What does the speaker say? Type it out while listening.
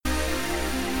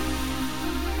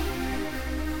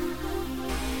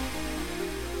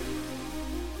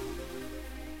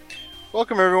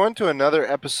Welcome everyone to another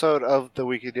episode of the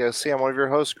Weekly DLC. I'm one of your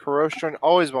hosts, Kurosh, joined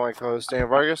always by my co-host, Dan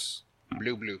Vargas.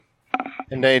 Blue.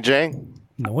 And Dan Jang.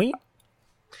 No, wait.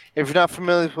 If you're not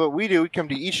familiar with what we do, we come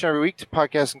to each and every week to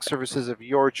podcasting services of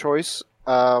your choice.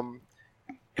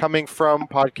 Coming from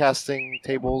podcasting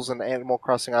tables and Animal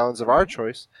Crossing islands of our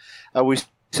choice, we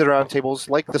sit around tables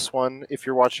like this one if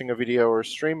you're watching a video or a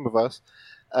stream of us.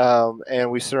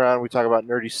 And we sit around, we talk about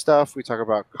nerdy stuff, we talk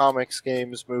about comics,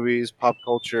 games, movies, pop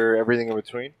culture, everything in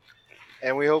between.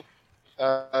 And we hope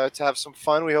to have some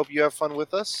fun. We hope you have fun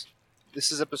with us.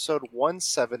 This is episode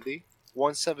 170.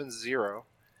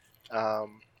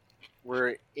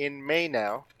 We're in May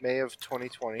now, May of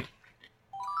 2020.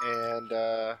 And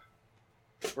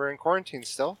we're in quarantine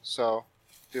still, so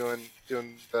doing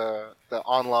the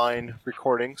online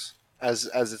recordings as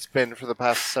it's been for the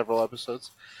past several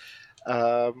episodes.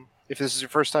 If this is your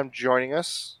first time joining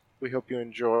us, we hope you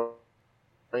enjoy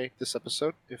this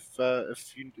episode. If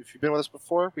you've been with us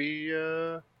before,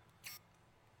 you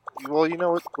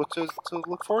know what to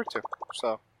look forward to.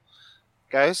 So,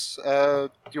 guys, do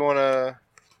you want to?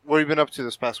 What have you been up to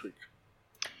this past week?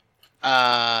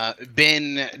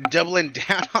 Been doubling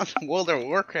down on World of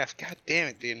Warcraft. God damn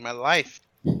it, dude! My life,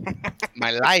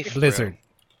 Blizzard.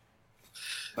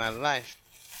 Bro. My life.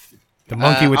 The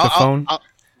monkey with the phone.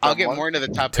 I'll get more into the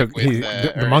topic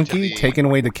the monkey taking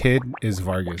away the kid is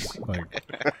Vargas. Like,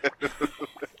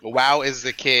 WoW is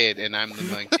the kid, and I'm the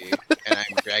monkey, and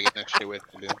I'm dragging that shit with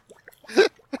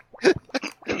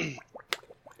me.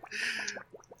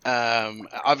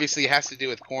 Obviously, it has to do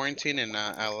with quarantine, and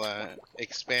I'll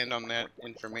expand on that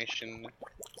information.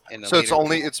 So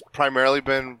it's primarily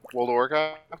been World of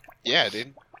Warcraft. Yeah,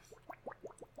 dude.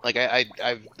 Like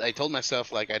I told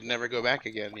myself like I'd never go back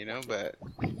again, you know, but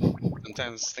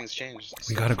sometimes things change.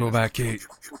 we gotta go back, Kate.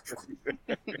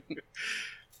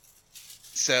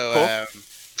 So Cool.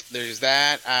 There's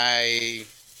that. I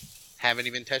haven't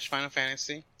even touched Final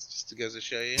Fantasy. Just to goes to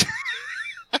show you.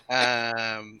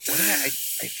 I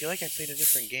feel like I played a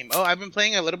different game. Oh, I've been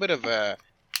playing a little bit of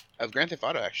Grand Theft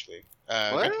Auto actually.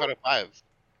 Grand Theft Auto 5.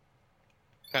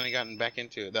 Kind of gotten back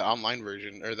into the online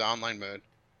version or the online mode.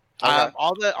 Okay.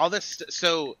 All this.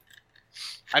 So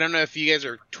I don't know if you guys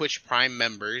are Twitch Prime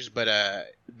members, but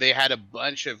they had a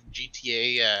bunch of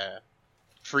GTA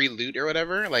free loot or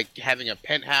whatever, like having a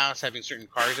penthouse, having certain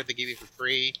cars that they give you for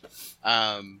free.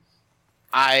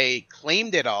 I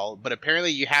claimed it all, but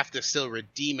apparently you have to still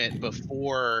redeem it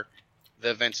before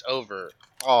the event's over.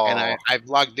 Oh, And I've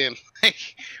logged in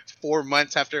like 4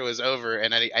 months after it was over,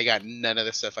 and I got none of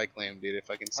the stuff I claimed, dude. It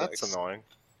fucking sucks. that's annoying.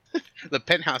 The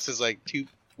penthouse is like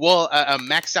a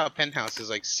maxed out penthouse is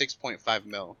like 6.5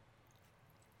 mil.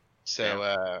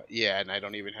 So yeah, and I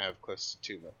don't even have close to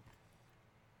 2 mil.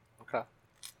 Okay,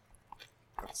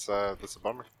 that's a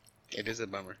bummer. It is a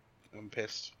bummer. I'm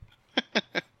pissed.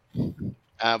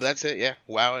 But that's it. Yeah,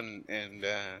 WoW and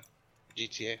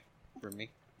GTA for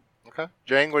me. Okay,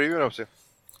 Jang, what have you been up to?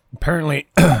 Apparently,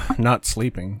 not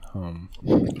sleeping.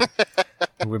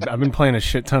 I've been playing a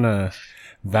shit ton of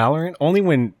Valorant. Only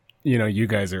when you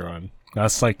guys are on.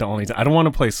 That's like the only time. I don't want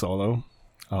to play solo.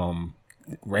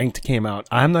 Ranked came out.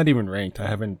 I'm not even ranked. I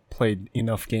haven't played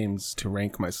enough games to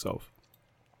rank myself.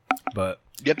 But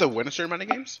You have to win a certain amount of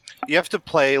games. You have to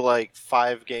play like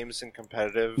 5 games in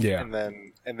competitive, Yeah. and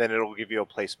then it'll give you a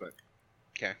placement.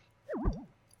 Okay.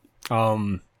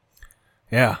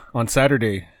 yeah, on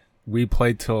Saturday we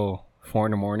played till 4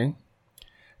 a.m.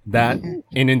 That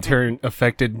in turn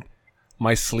affected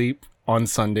my sleep on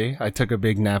Sunday. I took a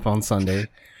big nap on Sunday,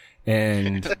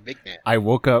 and Big man. I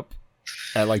woke up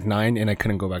at like 9 and I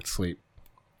couldn't go back to sleep.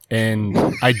 And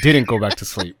I didn't go back to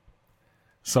sleep.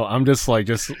 So I'm just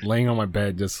laying on my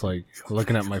bed, just like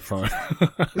looking at my phone.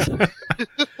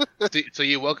 So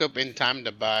you woke up in time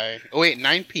to buy. Oh wait,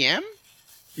 9 p.m.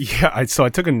 Yeah, I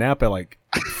took a nap at like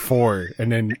 4,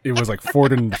 and then it was like 4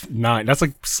 to 9. That's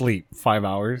like sleep, 5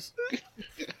 hours.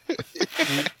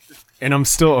 And I'm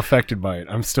still affected by it.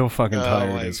 I'm still fucking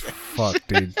tired as fuck,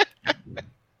 dude.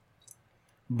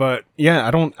 But yeah,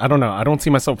 I don't know. I don't see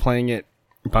myself playing it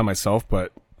by myself,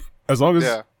 but as long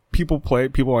as people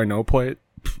I know play it,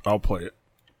 I'll play it.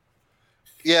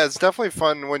 Yeah, it's definitely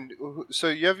fun so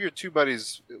you have your 2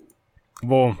 buddies.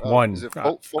 Well, one. Is it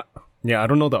yeah, I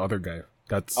don't know the other guy.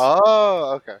 That's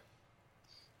okay.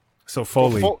 So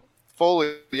Foley.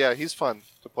 Foley, yeah, he's fun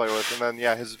to play with, and then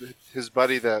yeah, his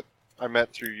buddy that I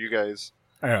met through you guys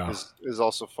is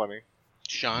also funny.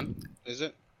 Sean, is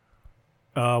it?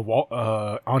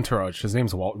 Entourage. His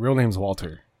name's real name's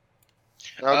Walter.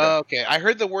 Okay. Okay. I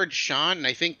heard the word Sean, and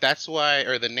I think that's why,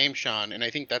 or the name Sean, and I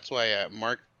think that's why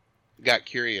Mark got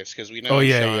curious because we know. Oh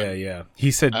yeah, Sean, yeah.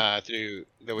 He said through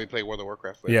that we play World of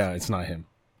Warcraft with. yeah, it's not him.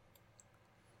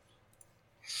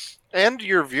 And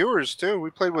your viewers too. We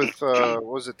played with what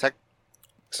was it Tech?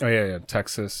 Oh yeah,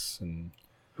 Texas and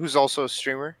Who's also a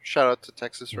streamer. Shout out to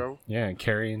Texas Rebel. yeah, and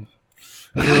carrying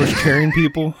carrying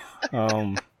people.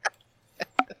 But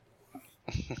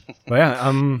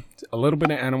yeah, a little bit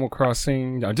of Animal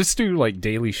Crossing. I just do like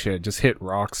daily shit. Just hit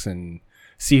rocks and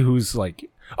see who's like.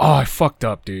 Oh, I fucked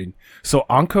up, dude. So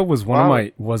Anka was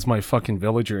was my fucking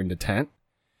villager in the tent,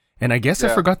 and I guess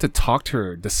I forgot to talk to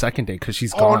her the second day because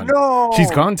she's gone. Oh no!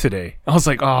 She's gone today. I was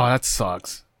like, oh, that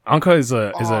sucks. Anka is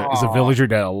a villager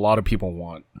that a lot of people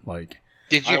want. Like,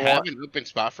 did you have an open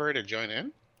spot for her to join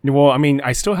in? well, I mean,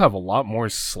 I still have a lot more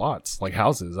slots, like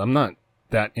houses. I'm not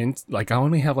that in. Like, I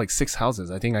only have like 6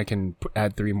 houses. I think I can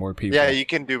add 3 more people. Yeah, you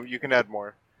can add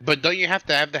more. But don't you have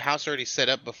to have the house already set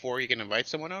up before you can invite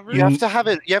someone over? You have to have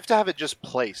it. You have to have it just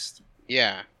placed.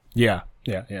 Yeah. Yeah.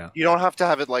 You don't have to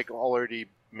have it like already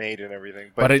made and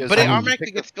everything. But it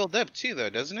automatically gets filled up too, though,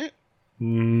 doesn't it?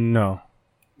 No.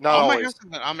 Not All my always. houses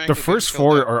are automatically The first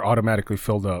filled 4 up. are automatically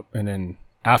filled up, and then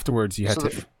afterwards you have So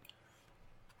to.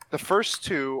 The first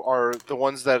 2 are the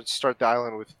ones that start the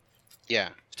island with. Yeah.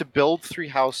 To build 3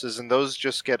 houses, and those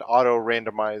just get auto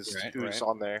randomized who's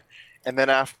on there, and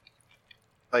then after,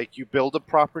 like, you build a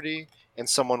property and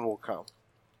someone will come.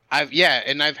 I've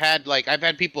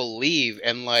had people leave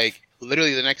and like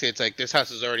literally the next day it's like this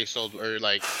house is already sold or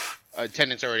like a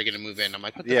tenant's already gonna move in. I'm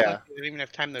like, what the fuck? I don't even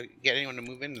have time to get anyone to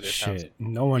move into this house.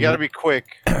 No one. You gotta be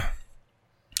quick.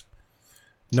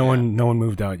 No one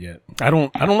moved out yet. I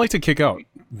don't like to kick out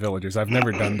villagers. I've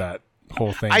never done that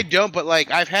whole thing. I don't, but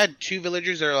like I've had 2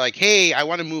 villagers that are like, hey, I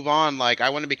want to move on. Like I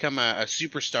want to become a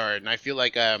superstar, and I feel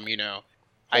like I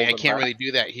can't really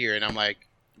do that here, and I'm like,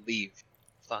 leave.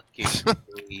 Fucking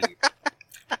leave.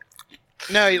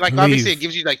 No, like, obviously it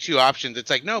gives you, like, 2 options. It's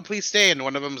like, no, please stay, and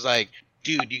one of them's like,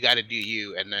 dude, you gotta do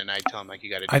you, and then I tell them, like, you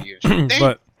gotta do you.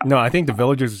 But, no, I think the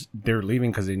villagers, they're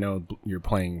leaving because they know you're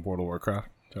playing World of Warcraft.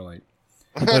 They're like,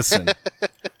 listen,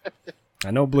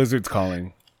 I know Blizzard's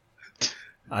calling.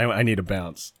 I need a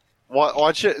bounce.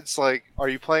 Watch it. It's like, are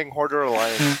you playing Horde or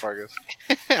Alliance, Vargas?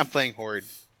 I'm playing Horde.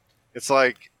 It's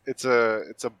like, it's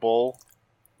a bull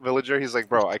villager. He's like,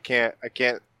 bro, I can't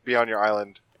be on your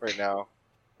island right now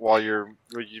while you're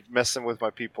messing with my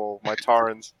people, my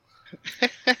Tarans.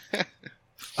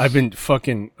 I've been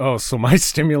fucking. Oh, so my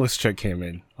stimulus check came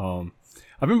in.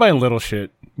 I've been buying little shit,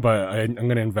 but I'm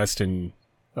gonna invest in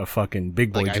a fucking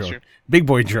big boy drone. Big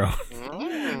boy drone.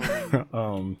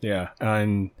 Yeah,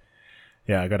 and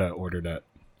yeah, I gotta order that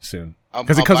soon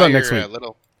because it comes out next week.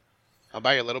 I'll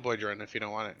buy your little boy drone if you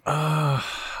don't want it.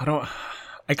 I don't.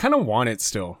 I kind of want it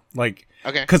still, like.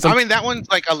 Okay. Because I mean, that one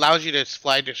like allows you to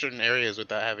fly to certain areas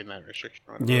without having that restriction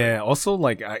on it. Yeah. Also,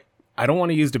 like, I don't want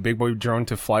to use the big boy drone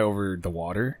to fly over the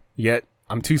water yet.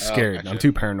 I'm too scared. Gotcha. I'm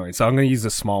too paranoid. So I'm gonna use the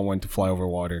small one to fly over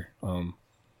water.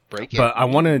 Break it. But I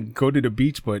want to go to the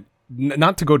beach, but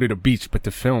not to go to the beach, but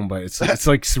to film. But it's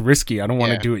like risky. I don't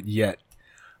want to do it yet.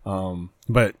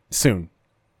 But soon.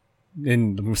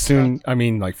 I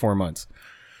mean like 4 months.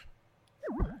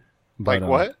 But, like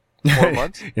what? 4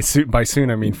 months? By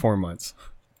soon I mean 4 months.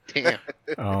 Damn.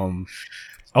 Next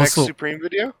Also Supreme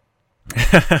video?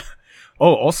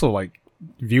 also like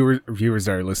viewers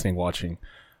that are listening, watching,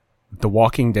 The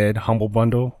Walking Dead Humble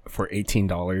Bundle for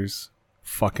 $18.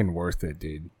 Fucking worth it,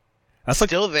 dude. That's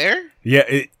still like, there? Yeah,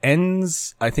 it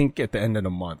ends I think at the end of the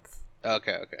month.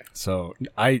 Okay. So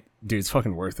dude, it's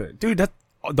fucking worth it. Dude, that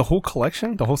the whole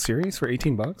collection, the whole series for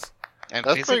 $18. And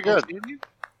that's pretty good.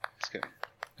 That's good.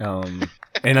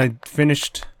 And I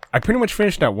pretty much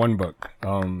finished that one book,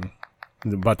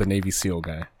 about the Navy SEAL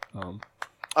guy.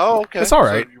 Oh, okay. It's all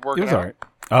right. So it was all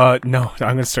right. No,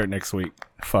 I'm gonna start next week.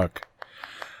 Fuck.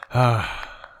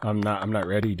 I'm not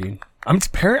ready, dude. I'm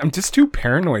just too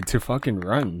paranoid to fucking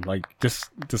run. Like this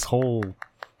whole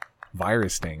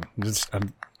virus thing.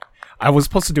 I was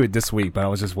supposed to do it this week, but I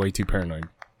was just way too paranoid.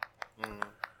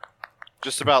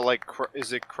 Just about like,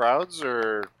 is it crowds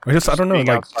or? I don't know. Like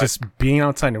outside? just being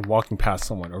outside and walking past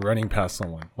someone or running past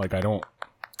someone. Like I don't.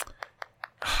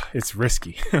 It's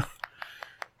risky.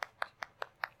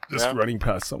 Running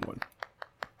past someone.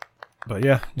 But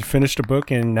yeah, you finished the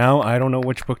book, and now I don't know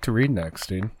which book to read next,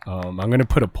 dude. I'm gonna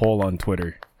put a poll on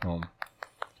Twitter.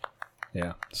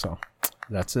 Yeah. So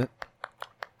that's it.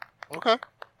 Okay.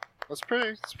 It's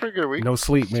pretty good week. No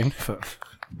sleep, man.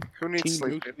 Who needs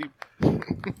sleep?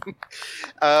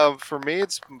 For me,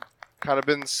 it's kind of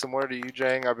been similar to you,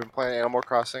 Jang. I've been playing Animal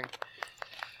Crossing.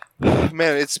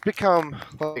 Man, it's become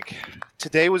like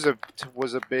today was a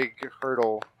big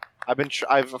hurdle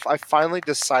I finally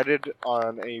decided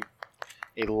on a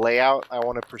layout I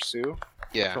want to pursue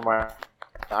Yeah. for my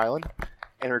island,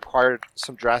 and required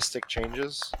some drastic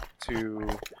changes to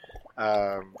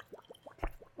um,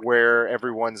 where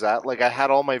everyone's at. Like I had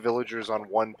all my villagers on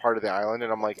one part of the island,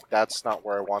 and I'm like, that's not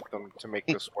where I want them to make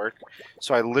this work.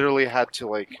 So I literally had to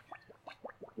like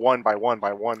one by one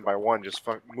by one by one just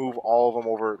move all of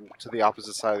them over to the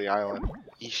opposite side of the island.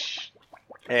 Eesh.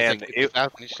 And it's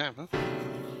like 50,000 each time, huh?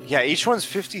 yeah, each one's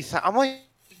 50,000. I'm like,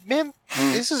 man,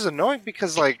 this is annoying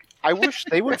because like I wish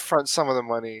they would front some of the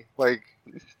money. Like,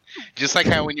 Just like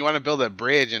how when you want to build a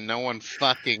bridge and no one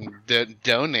fucking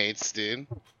donates, dude.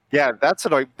 yeah, that's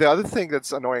annoying. The other thing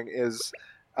that's annoying is,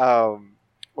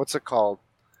 what's it called?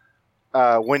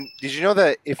 When did you know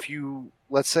that if you,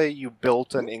 let's say you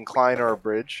built an incline or a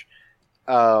bridge,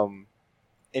 and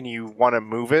you want to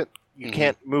move it, you Mhm.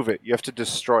 can't move it. You have to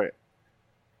destroy it,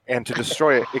 and to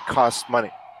destroy it, it costs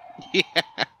money. Yeah.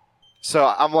 So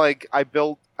I'm like, I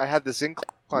had this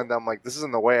incline that I'm like, this is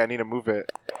in the way. I need to move it.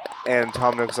 And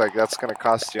Tom Nook's like, that's gonna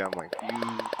cost you. I'm like,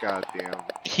 you goddamn.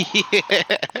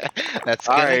 That's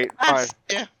All gonna right, cost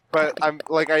ya. But I'm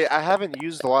like, I haven't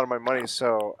used a lot of my money,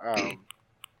 so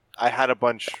I had a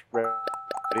bunch ready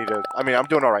to. I mean, I'm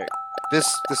doing all right. This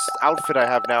outfit I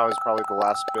have now is probably the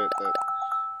last bit that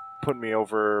put me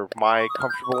over my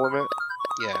comfortable limit.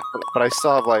 Yeah. But I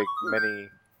still have like many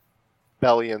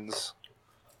bellions.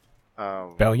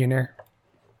 Billionaire.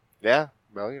 Yeah,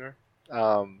 billionaire.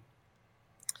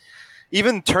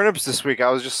 Even turnips this week, I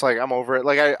was just like, I'm over it.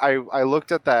 Like I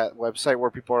looked at that website where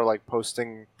people are like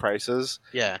posting prices,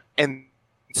 Yeah. and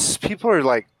people are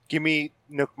like, give me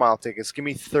Nook Mile tickets, give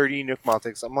me 30 Nook Mile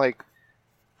tickets. I'm like,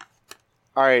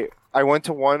 all right. I went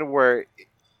to one where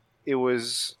it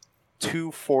was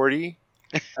 240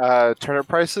 turnip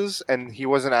prices, and he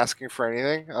wasn't asking for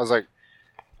anything. I was like,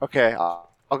 okay, I'll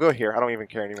go here. I don't even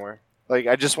care anymore. Like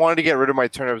I just wanted to get rid of my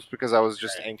turnips because I was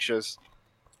just anxious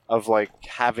of like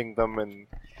having them, and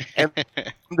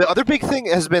the other big thing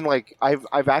has been like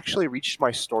I've actually reached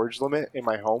my storage limit in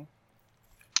my home.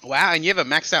 Wow, and you have a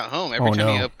maxed out home. Every Oh, time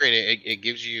you no. upgrade it, it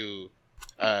gives you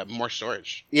more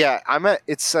storage. Yeah,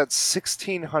 it's at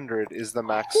 1600 is the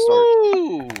max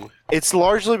storage. Ooh. It's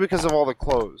largely because of all the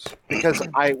clothes. Because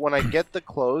when I get the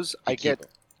clothes, I keep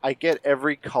get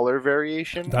every color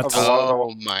variation That's- of a lot of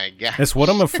Oh my god. It's what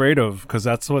I'm afraid of, because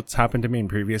that's what's happened to me in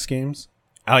previous games.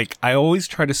 Like, I always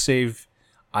try to save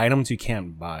items you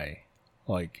can't buy.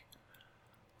 Like,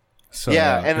 so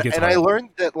yeah, it gets and I hard. learned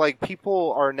that like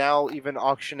people are now even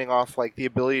auctioning off like the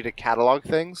ability to catalog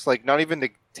things, like not even to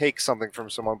take something from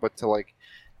someone, but to like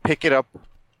pick it up.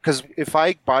 Because if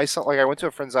I buy something, like I went to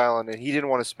a friend's island and he didn't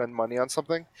want to spend money on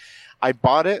something, I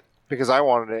bought it because I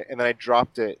wanted it, and then I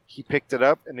dropped it. He picked it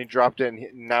up and he dropped it,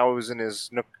 and now it was in his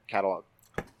Nook catalog.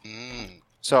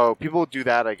 So people do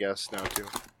that, I guess, now too.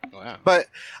 Wow. But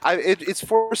it's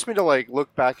forced me to like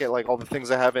look back at like all the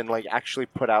things I have and like actually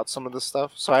put out some of the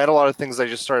stuff. So I had a lot of things I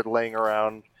just started laying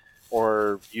around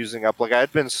or using up. Like I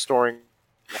had been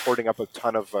hoarding up a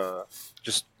ton of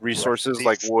just resources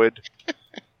like wood.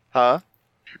 Huh?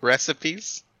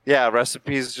 Recipes? Yeah,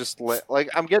 recipes. Just like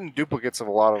I'm getting duplicates of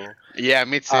a lot of them. Yeah,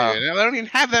 me too. And I don't even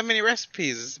have that many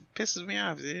recipes. It pisses me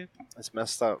off, dude. It's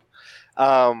messed up.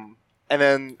 And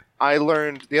then I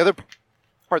learned the other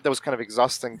part that was kind of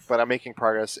exhausting, but I'm making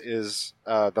progress, is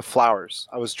the flowers.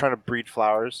 I was trying to breed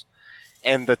flowers,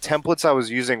 and the templates I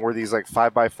was using were these like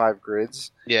 5x5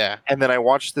 grids. Yeah. And then I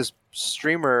watched this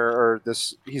streamer, or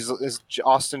he's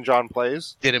Austin John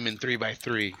Plays. Did them in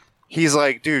 3x3. He's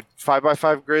like, dude,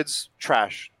 5x5 grids,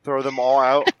 trash. Throw them all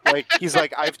out. Like he's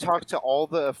like, I've talked to all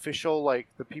the official, like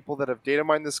the people that have data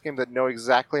mined this game that know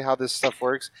exactly how this stuff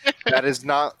works. That is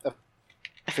not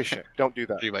efficient. Don't do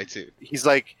that. 3x2. He's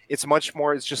like, it's much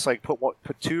more. It's just like put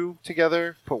two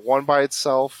together, put one by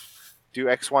itself, do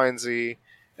X, Y, and Z.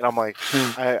 And I'm like,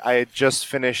 I had just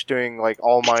finished doing like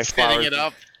all my Setting flowers. it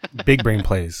up. Big brain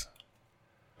plays.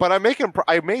 But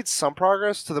I made some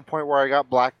progress to the point where I got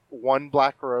one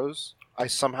black rose. I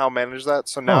somehow managed that.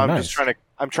 So now nice.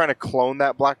 I'm trying to clone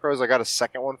that black rose. I got a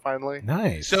second one finally.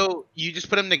 Nice. So you just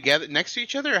put them together next to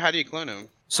each other, or how do you clone them?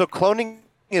 So cloning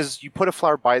is you put a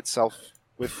flower by itself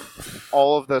with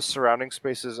all of the surrounding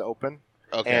spaces open.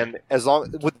 Okay. And as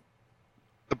long with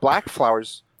the black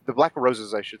flowers, the black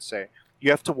roses, I should say, you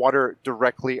have to water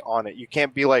directly on it. You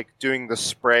can't be like doing the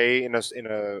spray in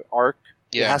a arc.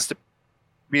 Yeah. It has to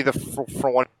be the for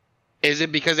one. Is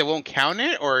it because it won't count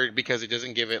it, or because it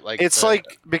doesn't give it like? It's like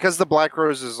because the black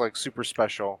rose is like super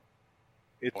special.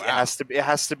 It Wow. has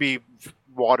to be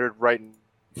watered right in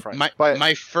front.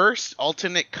 My first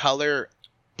alternate color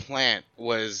plant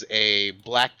was a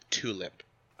black tulip.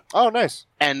 Oh, nice.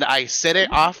 and I set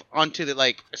it off onto the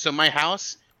like. So my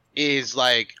house is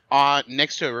like on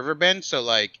next to a river bend, so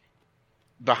like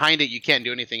behind it you can't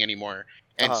do anything anymore.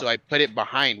 And so I put it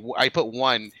behind. I put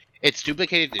one. It's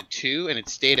duplicated to 2, and it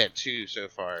stayed at 2 so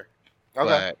far. Okay.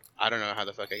 But I don't know how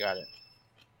the fuck I got it.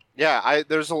 Yeah,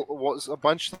 there's a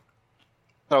bunch that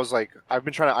I was like, I've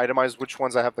been trying to itemize which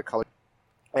ones I have the color,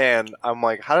 and I'm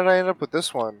like, how did I end up with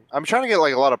this one? I'm trying to get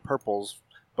like a lot of purples,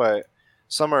 but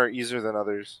some are easier than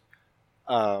others.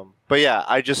 But yeah,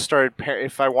 I just started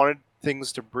if I wanted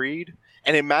things to breed,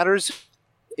 and it matters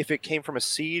if it came from a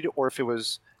seed or if it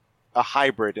was a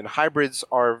hybrid, and hybrids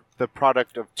are the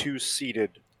product of 2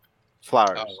 seeded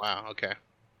flowers. Oh wow, okay.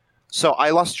 So I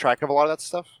lost track of a lot of that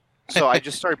stuff. So I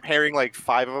just started pairing like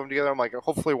 5 of them together. I'm like,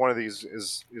 hopefully one of these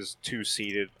is 2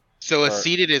 seeded. So a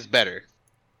seeded is better.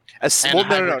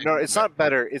 Well, no. It's not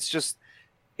better. It's just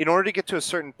in order to get to a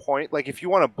certain point. Like if you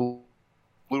want a blue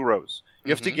rose,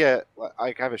 you have to get.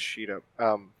 I have a sheet up.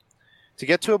 To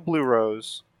get to a blue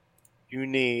rose, you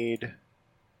need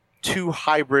 2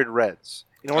 hybrid reds.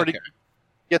 In order to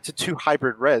get to 2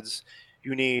 hybrid reds,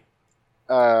 you need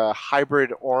a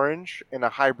hybrid orange and a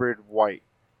hybrid white.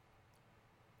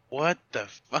 What the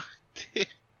fuck?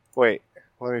 Wait,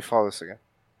 let me follow this again.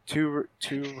 Two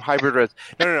hybrid reds.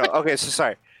 No. Okay, so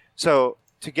sorry. So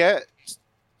to get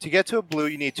to a blue,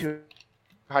 you need 2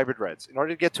 hybrid reds. In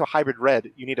order to get to a hybrid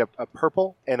red, you need a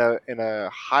purple and a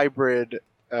hybrid,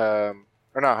 or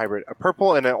not hybrid, a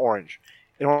purple and an orange.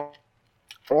 In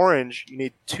orange, you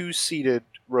need 2 seeded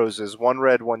roses, 1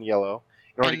 red, 1 yellow.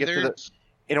 In order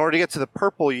to get to the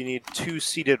purple, you need 2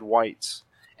 seeded whites.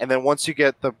 And then once you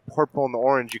get the purple and the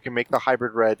orange, you can make the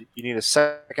hybrid red. You need a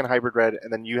second hybrid red,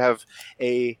 and then you have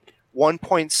a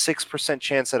 1.6%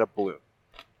 chance at a blue.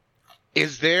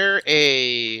 Is there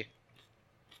a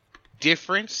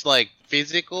difference, like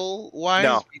physical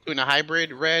wise, between a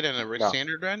hybrid red and a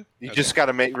standard red? You just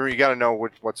gotta know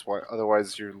what's what.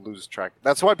 Otherwise, you lose track.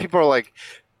 That's why people are like,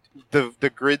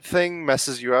 the grid thing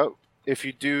messes you up. If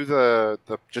you do the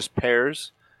just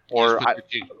pairs. Or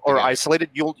isolated,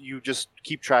 you just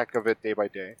keep track of it day by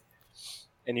day,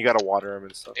 and you gotta water them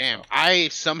and stuff. Damn,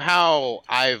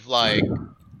 I've like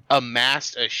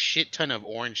amassed a shit ton of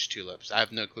orange tulips. I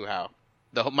have no clue how.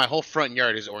 My whole front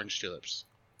yard is orange tulips.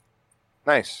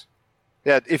 Nice.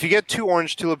 Yeah, if you get 2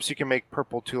 orange tulips, you can make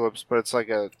purple tulips, but it's like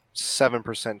a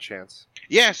 7% chance.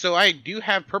 Yeah, so I do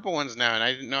have purple ones now, and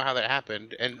I didn't know how that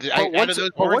happened. And out of those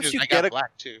oranges, I got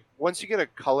black too. Once you get a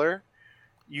color.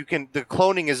 The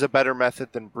cloning is a better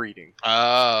method than breeding.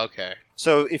 Oh, okay.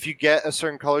 So if you get a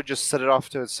certain color, just set it off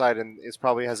to its side, and it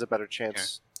probably has a better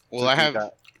chance. Okay.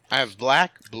 Well, I have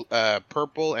black,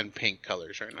 purple, and pink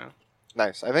colors right now.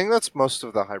 Nice. I think that's most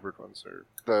of the hybrid ones, or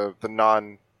the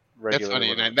non-regular. That's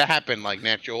funny. And that happened like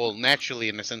naturally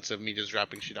in the sense of me just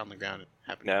dropping shit on the ground. It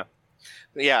happened.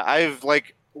 Yeah. I've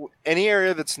like any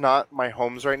area that's not my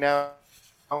homes right now.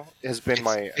 Has been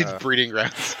it's breeding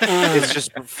grounds. It's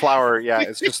just flower. Yeah,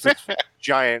 it's just a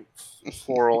giant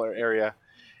floral area.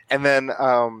 And then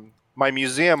my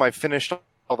museum, I finished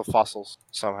all the fossils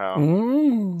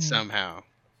somehow. Somehow.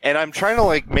 And I'm trying to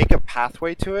like make a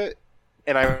pathway to it,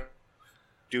 and I have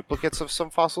duplicates of some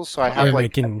fossils. So I have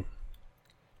making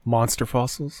monster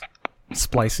fossils,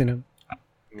 splicing them.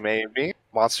 Maybe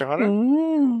Monster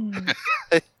Hunter.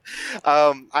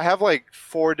 I have like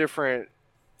 4 different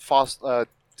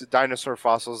dinosaur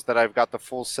fossils that I've got the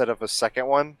full set of a second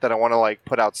one that I want to like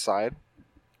put outside.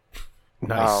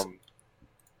 Nice.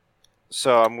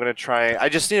 So I'm gonna try. I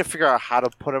just need to figure out how to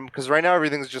put them because right now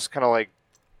everything's just kind of like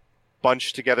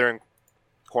bunched together in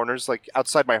corners. Like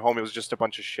outside my home, it was just a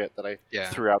bunch of shit that I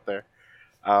threw out there.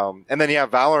 And then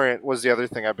Valorant was the other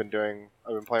thing I've been doing.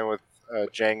 I've been playing with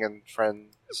Jang and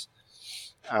friends.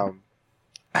 I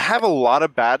have a lot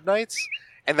of bad nights.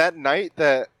 And that night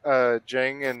that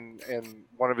Jang and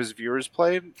one of his viewers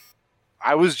played,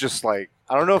 I was just like,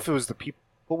 I don't know if it was the people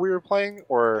we were playing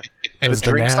or the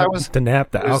drinks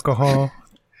the alcohol.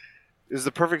 It was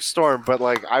the perfect storm, but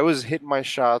like I was hitting my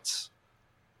shots.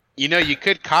 You know, you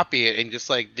could copy it and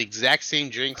just like the exact same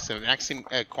drinks, the exact same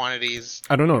quantities.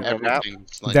 I don't know. Everything,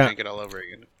 just, drink it all over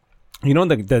again. You know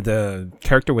the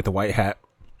character with the white hat,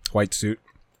 white suit?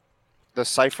 The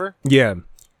Cypher? Yeah.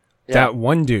 That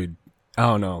one dude. I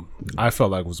don't know. I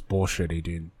felt like it was bullshitty,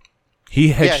 dude.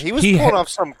 He was pulling off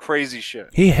some crazy shit.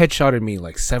 He headshotted me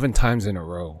like 7 times in a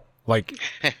row. Like,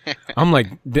 I'm like,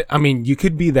 I mean, you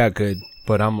could be that good,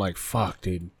 but I'm like, fuck,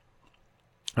 dude.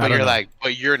 But you're like,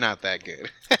 but you're not that good.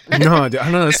 No, dude,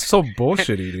 I know it's so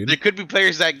bullshitty, dude. There could be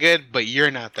players that good, but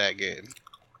you're not that good.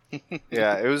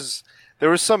 Yeah, it was. There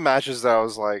were some matches that I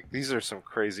was like, these are some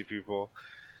crazy people.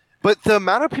 But the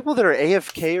amount of people that are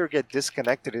AFK or get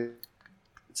disconnected,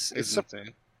 It's it's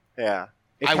insane. yeah.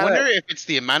 It I kinda- wonder if it's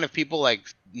the amount of people like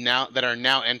now that are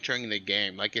now entering the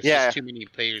game. Like it's Yeah. just too many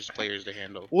players to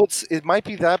handle. Well, it might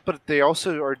be that, but they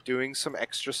also are doing some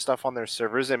extra stuff on their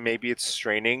servers, and maybe it's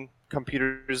straining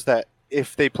computers that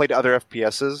if they played other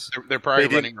FPSs, They're probably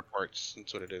They running reports.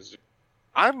 That's what it is.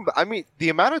 I mean, the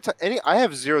amount of time. I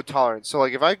have zero tolerance. So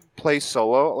like, if I play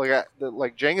solo,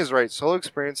 like Jang is right. Solo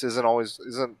experience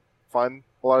isn't fun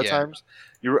a lot of Yeah. times.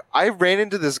 I ran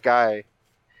into this guy.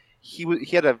 He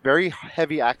had a very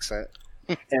heavy accent,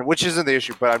 and which isn't the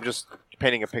issue, but I'm just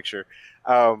painting a picture.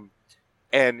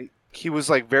 And he was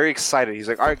like very excited. He's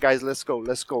like, "All right, guys, let's go.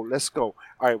 All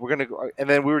right, we're gonna go." And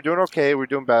then we were doing okay. We were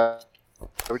doing bad.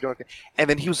 We're doing okay. And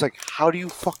then he was like, "How do you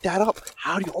fuck that up?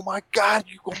 How do you? Oh my god!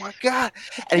 Oh my god!"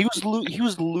 And he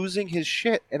was losing his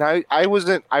shit. And I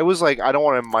wasn't. I was like, I don't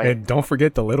want to mind. And don't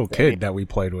forget the little kid that we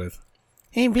played with.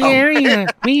 Hey, where are ya?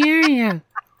 Where are ya?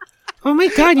 Oh my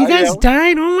god, you I guys know.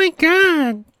 died? Oh my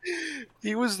god.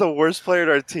 He was the worst player in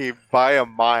our team by a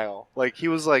mile. Like he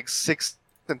was like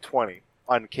 6-20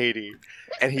 on KD,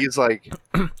 and he's like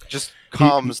just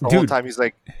calms the whole dude. time. He's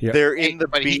like, Yeah. they're in the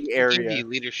But B he gave area. the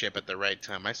leadership at the right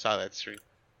time. I saw that stream.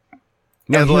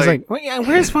 No, And, he was like- like, Wait,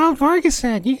 where's Vargas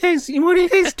at? You guys, what are you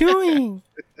guys doing?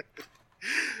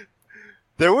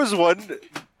 There was one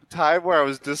time where I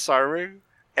was disarming,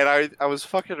 and I was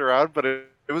fucking around, but it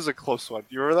was a close one.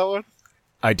 You remember that one?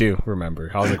 I do remember.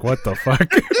 I was like, what the fuck?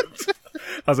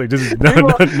 I was like, this is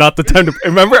not the time to.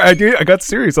 Remember, I got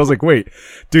serious. I was like, wait,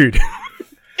 dude.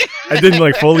 I didn't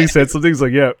like fully said something. He's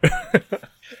like, yeah.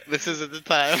 This isn't the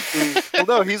time. Well,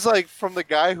 no, he's like from the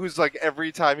guy who's like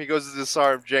every time he goes to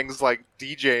disarm, Jang's like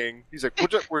DJing. He's like,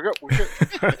 we're good.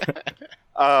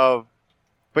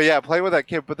 But yeah, playing with that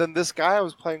kid. But then this guy I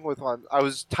was playing with I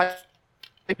was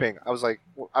typing. I was like,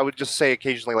 I would just say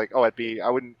occasionally like, oh, at B. I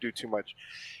wouldn't do too much.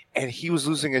 And he was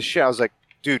losing his shit. I was like,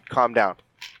 dude, calm down.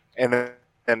 And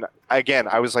again,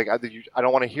 I was like, I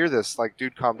don't want to hear this. Like,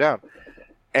 dude, calm down.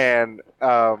 And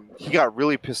he got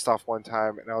really pissed off one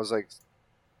time, and I was like,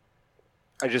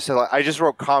 I just said, like, I just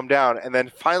wrote calm down, and then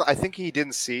finally, I think he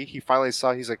didn't see. He finally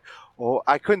saw. He's like, oh,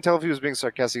 I couldn't tell if he was being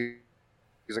sarcastic.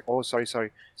 He's like, oh, sorry,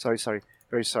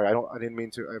 very sorry. I didn't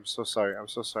mean to. I'm so sorry.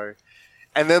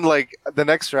 And then like the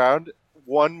next round,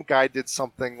 one guy did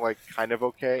something like kind of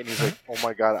okay, and he's like, oh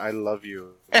my god, I love you.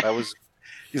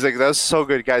 He's like, that was so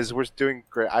good, guys. We're doing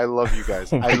great. I love you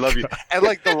guys. I love you. And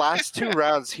like the last two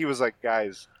rounds, he was like,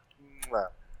 guys, mwah,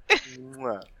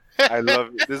 mwah. I love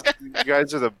you. You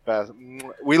guys are the best.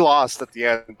 We lost at the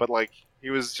end, but like he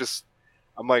was just.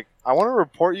 I'm like, I want to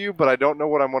report you, but I don't know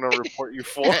what I'm going to report you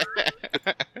for.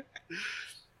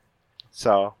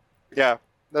 So, yeah,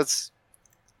 that's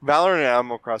Valorant and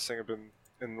Animal Crossing have been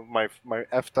in my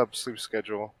effed up sleep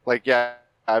schedule. Like, yeah,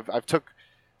 I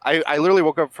literally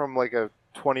woke up from like a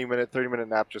 20-minute, 30-minute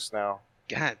nap just now.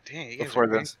 God damn, you guys Before are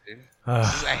this. crazy, dude.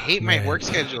 I hate my man. work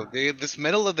schedule, dude. This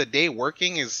middle of the day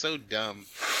working is so dumb.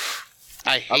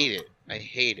 I hate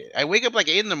it. I wake up like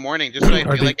 8 in the morning just so I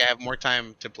Are feel they- like I have more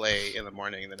time to play in the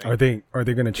morning than I Are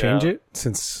they gonna change it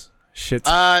since shit's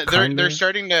they're kinda-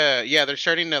 starting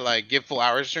to like give full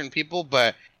hours to certain people,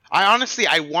 but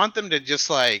I want them to just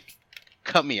like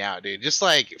cut me out, dude. Just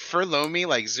like furlough me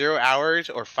like 0 hours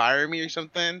or fire me or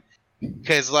something.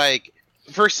 Cause like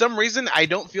for some reason I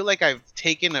don't feel like I've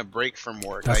taken a break from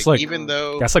work. That's like like- even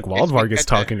though That's like Wild it's been Vargas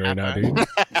kinda talking right now,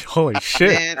 half-assed. dude. Holy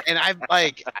shit. And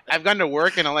I've gone to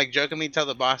work and I like jokingly tell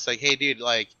the boss like, hey dude,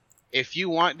 like if you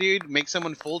want, dude, make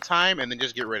someone full time and then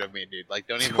just get rid of me, dude. Like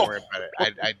don't even worry about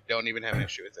it. I don't even have an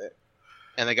issue with it.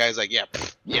 And the guy's like, yeah,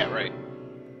 right.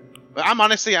 But I'm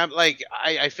like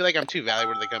I feel like I'm too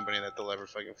valuable to the company that they'll ever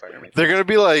fucking fire me. They're gonna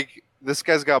be like, this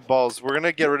guy's got balls. We're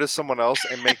gonna get rid of someone else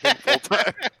and make him full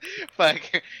time. Fuck,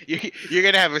 you're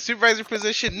gonna have a supervisor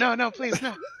position? No, please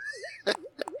no.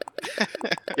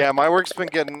 Yeah, my work's been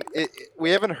getting. We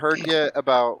haven't heard yet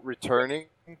about returning,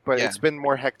 but Yeah. it's been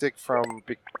more hectic from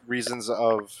reasons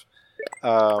of,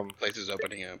 Places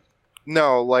opening up.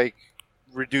 no, like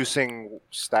reducing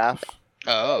staff.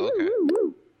 Oh,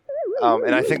 okay.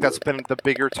 And I think that's been the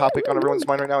bigger topic on everyone's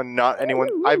mind right now. And not anyone.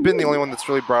 I've been the only one that's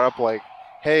really brought up like,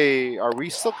 hey, are we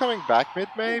still coming back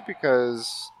mid-May?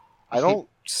 Because I don't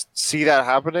see that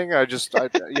happening.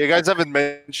 You guys haven't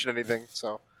mentioned anything,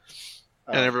 so.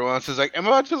 And everyone else is like, I'm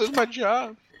about to lose my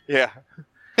job. Yeah.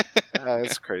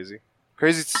 It's crazy.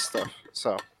 Crazy stuff.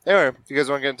 So, anyway, you guys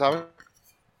want to get into topic?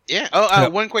 Yeah. Yeah.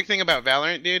 One quick thing about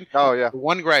Valorant, dude. Oh, yeah.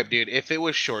 One gripe, dude. If it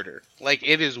was shorter, like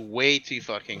it is way too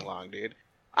fucking long, dude.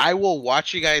 I will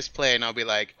watch you guys play, and I'll be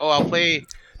like, oh, I'll play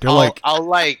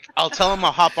I'll tell them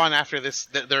I'll hop on after this.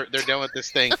 They're done with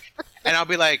this thing, and I'll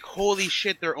be like, holy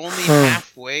shit, they're only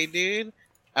halfway, dude.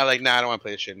 I'm like, nah, I don't want to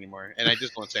play this shit anymore, and I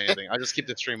just won't say anything. I'll just keep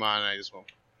the stream on, and I just won't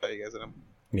tell you guys.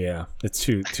 Yeah, it's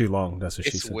too long. That's what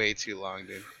she It's said. way too long,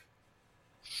 dude.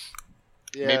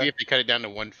 Yeah. Maybe if they cut it down to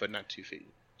 1 foot, not 2 feet.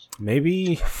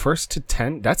 Maybe first to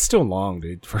 10. That's still long,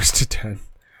 dude. First to 10.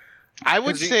 I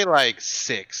would say like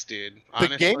 6, dude.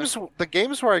 Honestly. The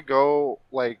games where I go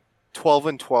like 12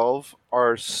 and 12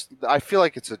 are. I feel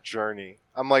like it's a journey.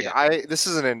 I'm like, this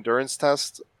is an endurance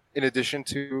test in addition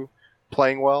to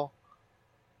playing well.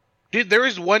 Dude, there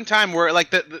was one time where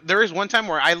like there was one time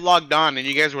where I logged on and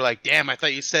you guys were like, "Damn, I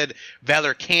thought you said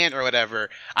Valor can't or whatever."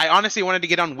 I honestly wanted to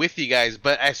get on with you guys,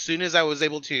 but as soon as I was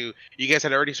able to, you guys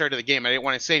had already started the game. I didn't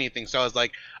want to say anything, so I was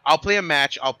like, "I'll play a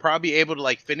match. I'll probably be able to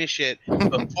like finish it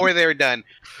before they're done."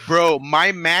 Bro,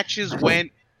 my matches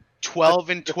went 12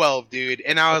 and 12, dude,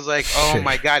 and I was like, "Oh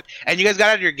my god!" And you guys got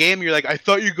out of your game. You're like, "I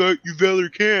thought you Valor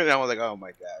can't," and I was like, "Oh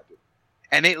my god."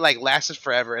 And it like lasted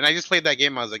forever. And I just played that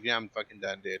game. I was like, yeah, I'm fucking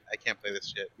done, dude. I can't play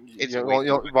this shit. It's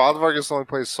Vargas only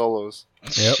plays solos.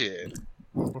 Yep. Shit.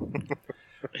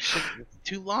 It's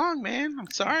too long, man. I'm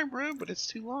sorry, bro, but it's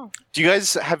too long.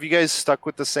 Have you guys stuck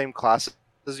with the same classes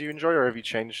you enjoy, or have you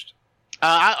changed?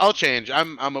 I'll change.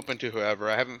 I'm open to whoever.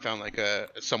 I haven't found like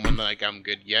someone that like I'm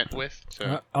good yet with.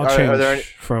 So I'll change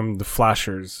from the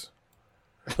flashers.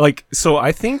 Like, so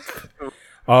I think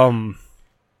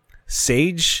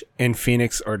Sage and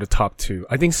Phoenix are the top 2.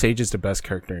 I think Sage is the best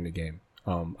character in the game.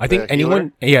 I think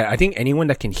anyone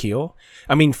that can heal.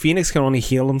 I mean, Phoenix can only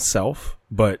heal himself,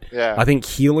 but I think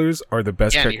healers are the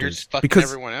best characters because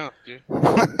everyone else, dude.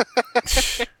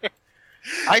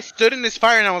 I stood in this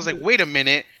fire and I was like, wait a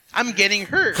minute, I'm getting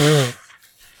hurt.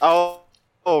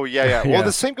 Oh yeah. Well,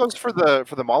 the same goes for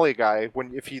the Molly guy.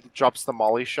 If he drops the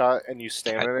Molly shot and you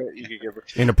stand in it, you can give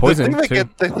it. In a poison. The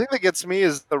thing that gets me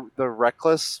is the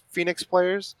reckless Phoenix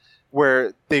players,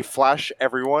 where they flash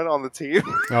everyone on the team.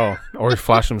 Or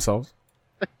flash themselves.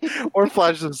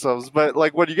 But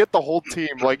like when you get the whole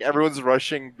team, like everyone's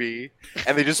rushing B,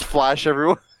 and they just flash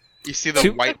everyone. You see the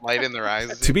white light in their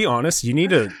eyes. To be honest, you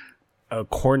need a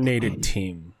coordinated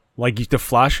team. Like the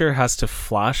flasher has to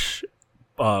flash.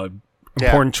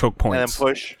 Important choke points. And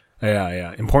then push.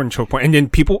 Yeah. Important choke point. And then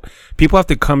people have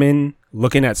to come in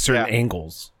looking at certain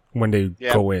angles when they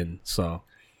go in. So,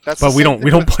 but we don't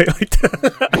play like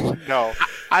that. No,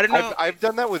 I don't know. I've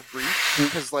done that with Breach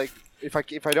because like if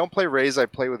I don't play Raze, I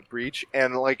play with Breach,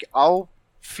 and like I'll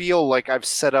feel like I've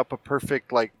set up a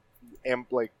perfect like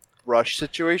rush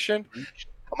situation.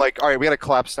 I'm like, all right, we gotta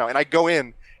collapse now, and I go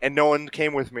in. And no one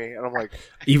came with me, and I'm like,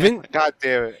 God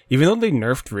damn it! Even though they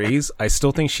nerfed Raze, I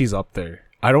still think she's up there.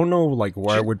 I don't know like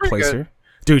where I would place her,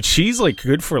 dude. She's like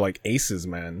good for like aces,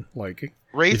 man. Like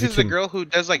Raze is the girl who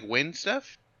does like wind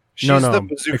stuff. She's the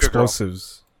bazooka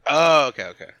explosives. Girl. Oh,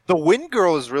 okay. The wind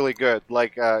girl is really good.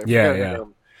 Like, I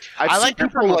like her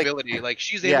mobility. Like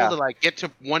she's able to like get to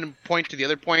one point to the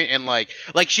other point, and like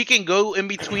she can go in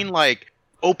between like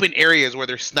open areas where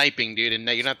they're sniping, dude, and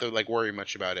you don't have to like worry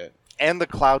much about it. And the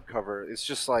cloud cover, it's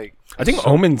just like I think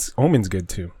Omen's good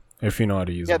too, if you know how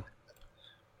to use them.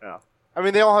 Yeah, I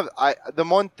mean they all have.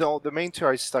 The main 2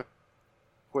 I stuck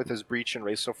with is Breach and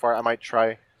Raze so far. I might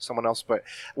try someone else, but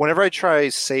whenever I try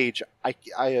Sage, I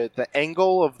the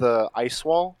angle of the ice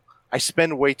wall, I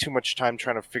spend way too much time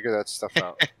trying to figure that stuff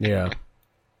out. Yeah.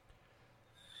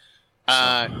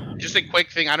 Just a quick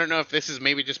thing. I don't know if this is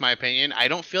maybe just my opinion. I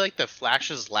don't feel like the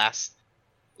flashes last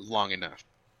long enough.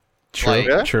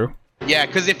 True. Yeah,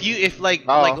 because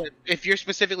if you're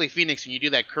specifically Phoenix and you do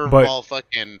that curveball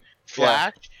fucking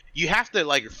flash, you have to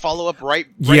like follow up right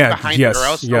behind it, or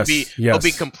else it'll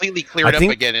be completely cleared up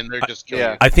again, and they're just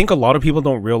killing you. I think a lot of people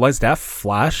don't realize that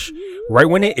flash, right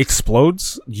when it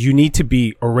explodes, you need to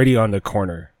be already on the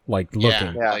corner, like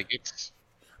looking. Yeah. Like it's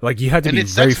like you had to be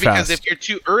very fast. Because if you're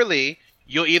too early,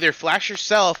 you'll either flash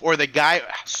yourself or the guy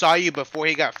saw you before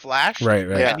he got flashed. Right.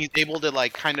 And he's able to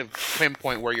like kind of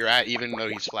pinpoint where you're at even though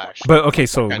he's flashed. But okay,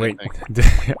 so wait.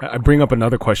 I bring up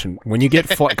another question. When you get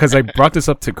because I brought this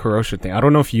up to Kurosh thing. I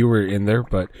don't know if you were in there,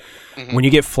 but when you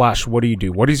get flashed, what do you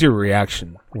do? What is your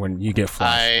reaction when you get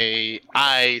flashed?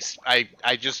 I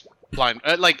just blind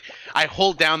like I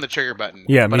hold down the trigger button.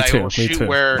 Yeah, but me too. I will shoot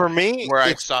where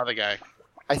I saw the guy.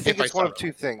 I think it's one of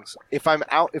 2 things. If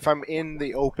I'm in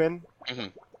the open,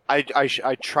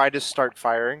 I try to start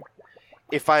firing.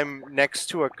 If I'm next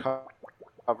to a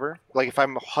cover, like if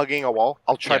I'm hugging a wall,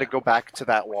 I'll try to go back to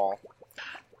that wall.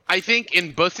 I think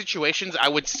in both situations, I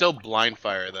would still blind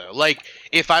fire though. Like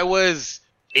if I was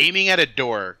aiming at a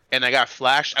door and I got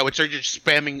flashed, I would start just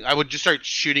spamming. I would just start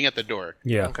shooting at the door.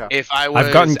 Yeah. Okay. If I was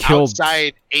I've gotten killed.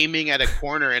 outside aiming at a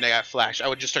corner and I got flashed, I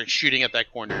would just start shooting at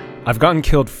that corner. I've gotten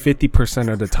killed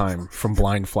 50% of the time from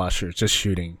blind flashers, just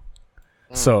shooting.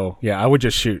 So, yeah, I would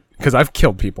just shoot. Because I've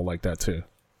killed people like that, too.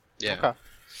 Yeah.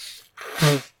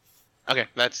 Okay,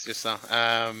 that's just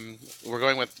we're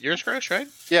going with yours, Kurosh, right?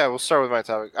 Yeah, we'll start with my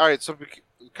topic. All right, so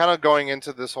kind of going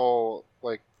into this whole,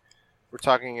 like, we're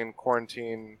talking in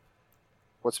quarantine,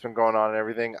 what's been going on and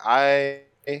everything.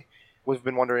 We've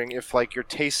been wondering if, like, your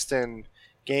taste in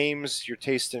games, your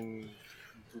taste in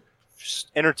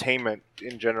entertainment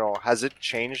in general, has it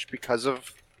changed because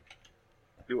of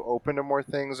you open to more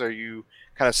things? Are you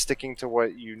kind of sticking to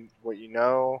what you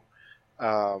know?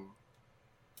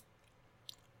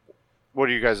 What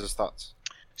are you guys' thoughts?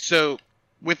 So,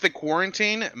 with the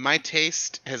quarantine, my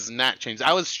taste has not changed.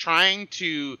 I was trying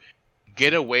to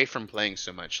get away from playing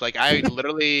so much. Like, I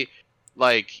literally,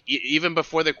 like, even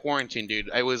before the quarantine, dude,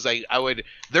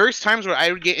 there's times where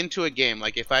I would get into a game,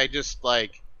 like, if I just,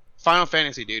 like, Final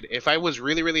Fantasy, dude, if I was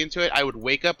really, really into it, I would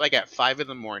wake up, like, at 5 in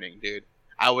the morning, dude.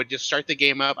 I would just start the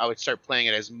game up, I would start playing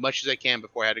it as much as I can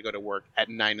before I had to go to work at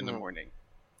 9 in the morning.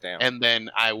 Damn. And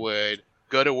then I would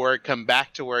go to work, come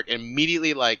back to work,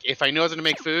 immediately, like, if I know I was gonna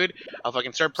make food, I'll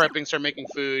fucking start prepping, start making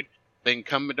food, then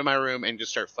come into my room and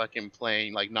just start fucking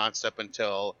playing, like, nonstop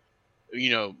until,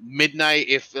 midnight.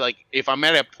 If I'm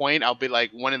at a point, I'll be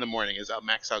like 1 in the morning is how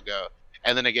max I'll go.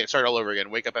 And then I start all over again,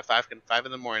 wake up at 5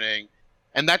 in the morning.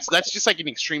 And that's just like an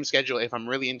extreme schedule if I'm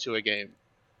really into a game.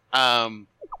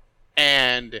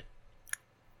 And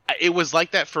it was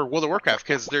like that for World of Warcraft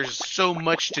because there's so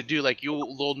much to do. Like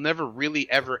you'll never really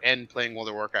ever end playing World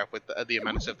of Warcraft with the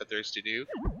amount of stuff that there is to do.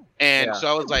 And so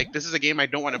I was like, this is a game I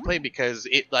don't want to play because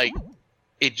it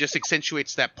just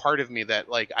accentuates that part of me that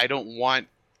like I don't want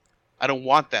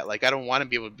that. Like I don't want to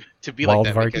be able to be like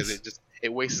that Vargas. because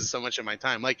it wastes so much of my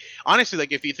time. Like honestly,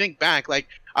 like if you think back, like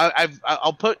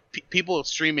I'll put people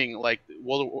streaming like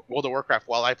World of Warcraft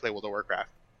while I play World of Warcraft,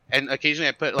 and occasionally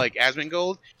I put like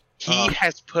Asmongold. He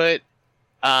has put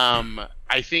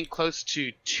I think close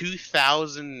to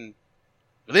 2,000.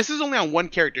 This is only on one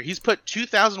character. He's put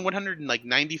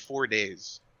 2,194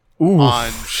 days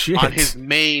on his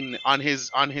main on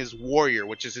his warrior,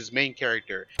 which is his main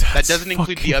character. That doesn't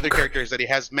include the other characters that he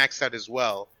has maxed out as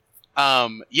well.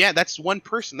 Yeah, that's one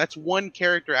person. That's one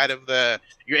character out of the.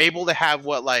 You're able to have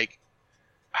what like,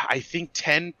 I think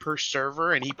 10 per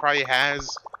server, and he probably has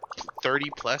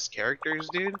 30 plus characters,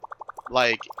 dude.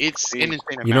 Like it's an insane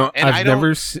amount. You know, and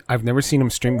I've never seen him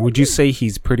stream. Would you say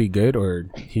he's pretty good or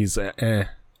he's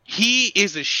He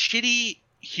is a shitty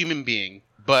human being,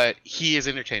 but he is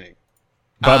entertaining.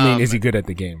 But I mean, is he good at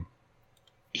the game?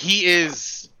 He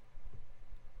is.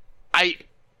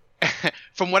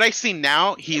 From what I see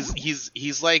now, he's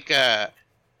like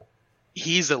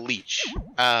he's a leech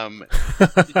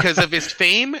because of his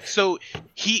fame. So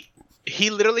he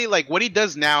literally like what he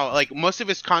does now. Like most of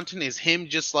his content is him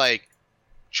just like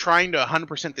trying to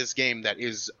 100% this game that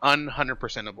is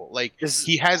 100%able. Like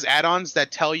he has add-ons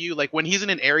that tell you like when he's in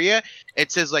an area,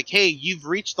 it says like, hey, you've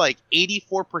reached like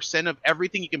 84% of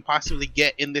everything you can possibly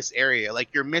get in this area. Like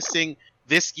you're missing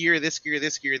this gear, this gear,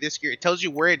 this gear, this gear. It tells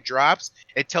you where it drops.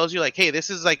 It tells you like, hey, this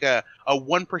is like a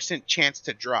 1% chance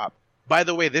to drop. By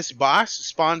the way, this boss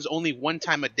spawns only one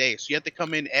time a day, so you have to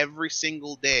come in every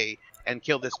single day and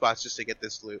kill this boss just to get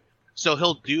this loot. So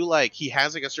he'll do like he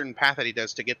has like a certain path that he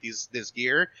does to get this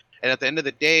gear, and at the end of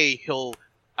the day he'll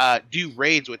do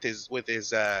raids with his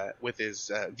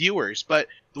viewers. But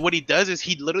what he does is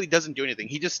he literally doesn't do anything.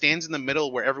 He just stands in the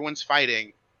middle where everyone's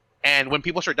fighting. And when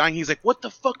people start dying, he's like, what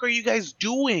the fuck are you guys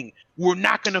doing? We're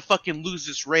not going to fucking lose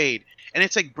this raid. And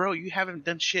it's like, bro, you haven't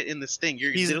done shit in this thing.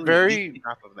 You're literally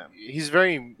off of them. He's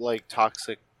very, like,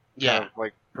 toxic. Yeah.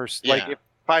 Like, person. Yeah. Like, if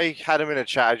I had him in a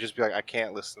chat, I'd just be like, I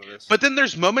can't listen to this. But then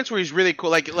there's moments where he's really cool.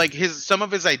 Like some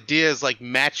of his ideas, like,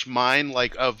 match mine,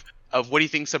 like, of what he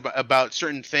thinks about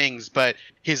certain things. But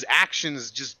his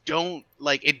actions just don't,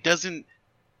 like, it doesn't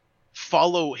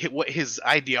follow what his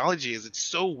ideology is. It's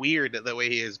so weird the way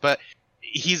he is, but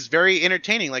he's very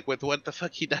entertaining like with what the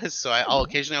fuck he does. So I'll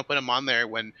occasionally put him on there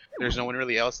when there's no one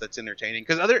really else that's entertaining,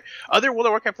 because other World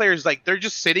of Warcraft players, like, they're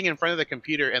just sitting in front of the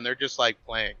computer and they're just like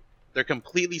playing. They're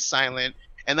completely silent,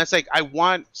 and that's like, I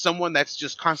want someone that's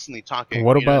just constantly talking.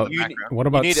 What about you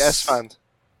need S-Fund?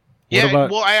 Yeah,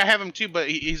 well, I have him too, but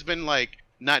he's been like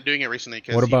not doing it recently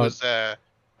because he was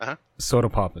Soda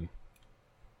Poppin'?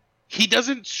 He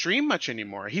doesn't stream much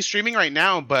anymore. He's streaming right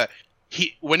now, but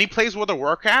when he plays World of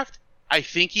Warcraft, I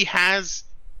think he has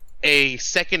a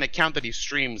second account that he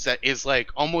streams that is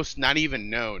like almost not even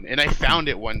known. And I found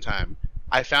it one time.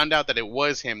 I found out that it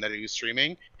was him that he was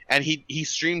streaming, and he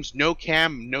streams no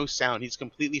cam, no sound. He's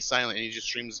completely silent, and he just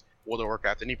streams World of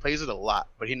Warcraft, and he plays it a lot,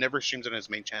 but he never streams on his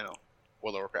main channel,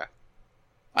 World of Warcraft.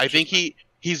 I think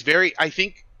he's very. I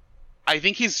think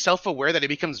he's self-aware that it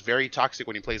becomes very toxic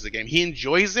when he plays the game. He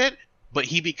enjoys it, but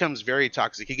he becomes very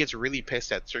toxic. He gets really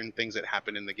pissed at certain things that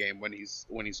happen in the game when he's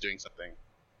doing something.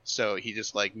 So he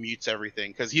just like mutes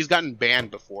everything because he's gotten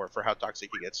banned before for how toxic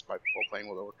he gets by people playing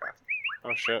World of Warcraft.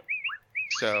 Oh shit.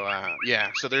 So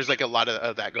yeah, so there's like a lot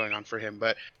of that going on for him,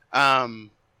 but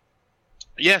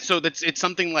yeah, so it's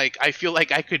something like I feel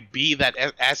like I could be that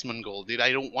Asmongold, dude.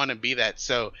 I don't want to be that,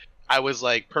 so I was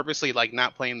like purposely like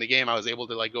not playing the game. I was able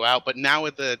to like go out, but now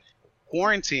with the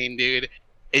quarantine, dude,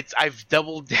 I've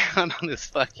doubled down on this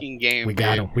fucking game. We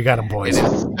got him, boys. It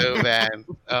is so bad.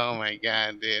 Oh my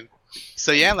god, dude.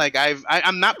 So yeah, like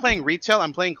I'm not playing retail.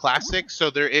 I'm playing classic, so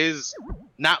there is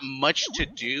not much to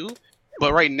do.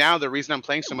 But right now, the reason I'm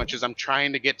playing so much is I'm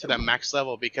trying to get to that max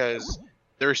level because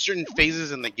there are certain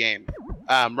phases in the game.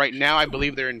 Right now, I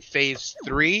believe they're in phase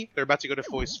 3. They're about to go to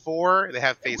phase 4. They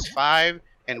have phase 5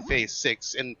 and phase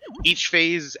 6, and each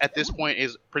phase at this point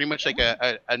is pretty much like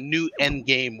a new end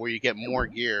game where you get more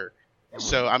gear.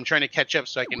 So I'm trying to catch up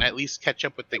so I can at least catch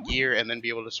up with the gear and then be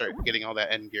able to start getting all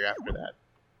that end gear after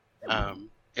that.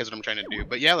 Is what I'm trying to do.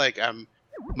 But yeah, like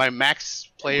my max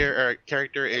player or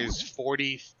character is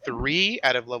 43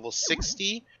 out of level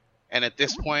 60, and at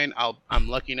this point I'm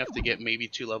lucky enough to get maybe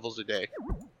 2 levels a day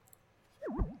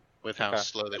with how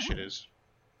slow this shit is.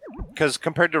 Because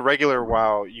compared to regular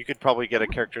WoW, you could probably get a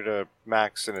character to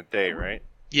max in a day, right?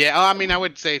 Yeah, I mean, I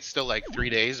would say it's still like 3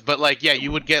 days, but like, yeah,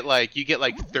 you get like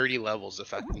 30 levels a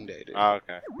fucking day, dude. Oh,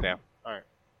 okay. Damn. All right.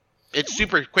 It's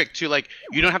super quick too. Like,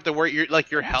 you don't have to worry.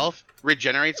 Your health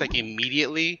regenerates like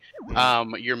immediately.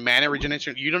 Your mana regenerates.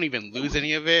 You don't even lose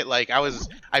any of it. Like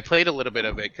I played a little bit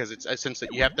of it because it's since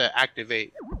that you have to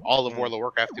activate all of World of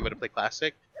Warcraft to be able to play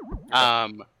Classic.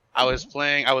 I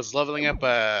was leveling up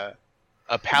a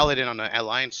paladin on an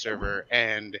alliance server,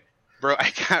 and bro,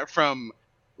 I got from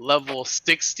level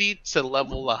 60 to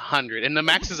level 100, and the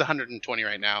max is 120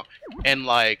 right now, in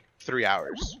like 3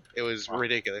 hours. It was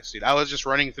ridiculous, dude. I was just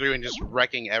running through and just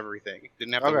wrecking everything.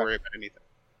 Didn't have to worry about anything.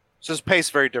 So it's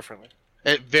paced very differently.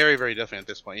 Very, very different at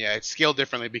this point. Yeah, it's scaled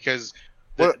differently because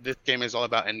this game is all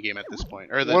about endgame at this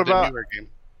point, or the newer game.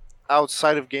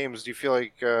 Outside of games, do you feel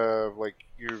like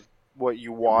what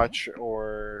you watch,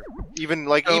 or even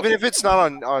if it's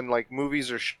not on like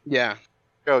movies or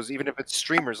shows, even if it's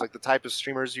streamers, like the type of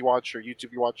streamers you watch or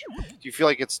YouTube you watch, do you feel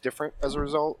like it's different as a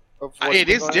result of it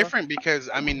is different because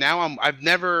I mean now I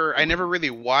never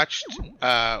really watched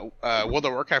World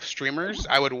of Warcraft streamers.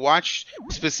 I would watch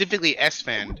specifically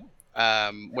SFan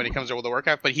when it comes to World of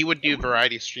Warcraft, but he would do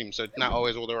variety streams, so it's not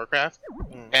always World of Warcraft.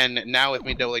 And now with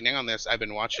me doubling in on this, I've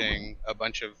been watching a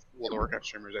bunch of World of Warcraft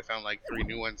streamers. I found like 3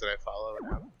 new ones that I follow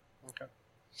now. Okay.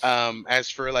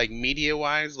 As for like media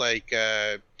wise, like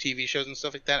TV shows and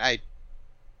stuff like that,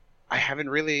 I haven't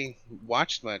really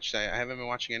watched much. I haven't been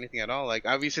watching anything at all. Like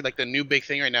obviously, like the new big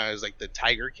thing right now is like the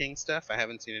Tiger King stuff. I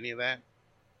haven't seen any of that.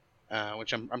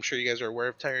 Which I'm sure you guys are aware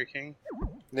of Tiger King.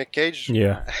 Nick Cage.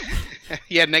 Yeah.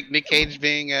 Yeah, Nick Cage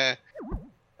being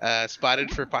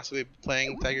spotted for possibly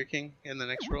playing Tiger King in the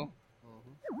next role.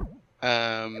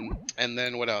 And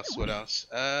then what else?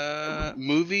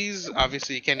 Movies.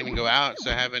 Obviously, you can't even go out,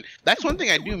 so I haven't. That's one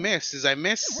thing I do miss. Is I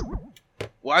miss.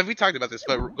 Well, we talked about this,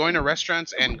 but going to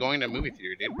restaurants and going to movie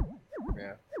theater, dude.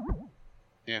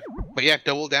 Yeah. But yeah,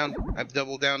 double down. I've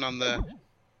doubled down on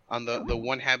the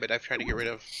one habit I've tried to get rid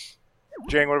of.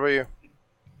 Jang, what about you?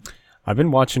 I've been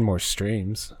watching more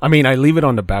streams. I mean, I leave it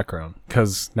on the background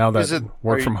because now that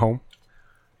work from home.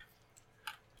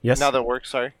 Yes. Now that work.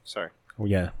 Sorry. Well,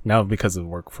 yeah. Now because of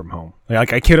work from home,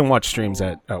 like I couldn't watch streams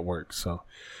at work, so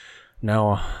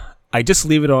now I just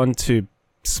leave it on to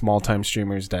small time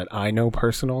streamers that I know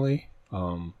personally,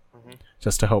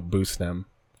 just to help boost them.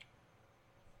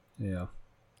 Yeah.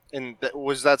 And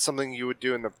was that something you would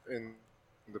do in the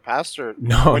past, or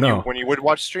when you would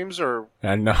watch streams, or?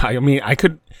 No, I mean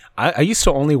I used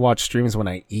to only watch streams when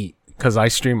I eat because I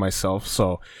stream myself.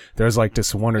 So there's like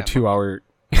this 1 or 2 hour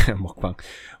mukbang,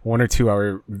 1 or 2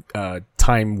 hour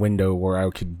time window where I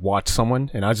could watch someone,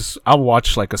 and I'll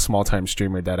watch like a small time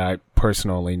streamer that I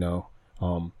personally know.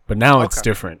 But now it's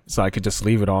different, so I could just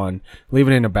leave it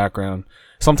in the background.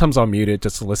 Sometimes I'll mute it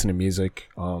just to listen to music,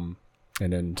 and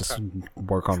then just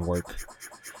work on work.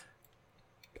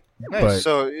 Nice.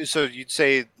 So you'd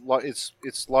say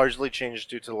it's largely changed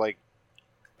due to like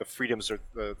the freedoms or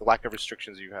the lack of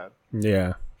restrictions you had.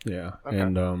 Yeah, okay.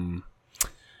 And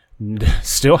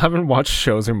still haven't watched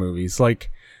shows or movies. Like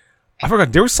I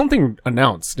forgot. There was something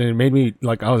announced, and it made me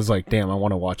like. I was like, "Damn, I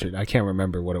want to watch it." I can't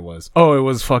remember what it was. Oh, it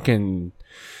was fucking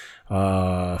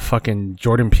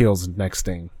Jordan Peele's next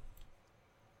thing.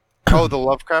 Oh, the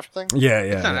Lovecraft thing? Yeah.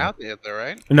 It's not out yet, though,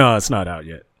 right? No, it's not out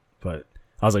yet. But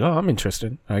I was like, "Oh, I'm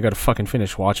interested. I got to fucking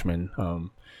finish Watchmen."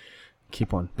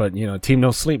 Keep on, but Team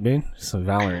No Sleep, dude. So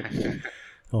Valorant.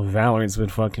 Valorant's been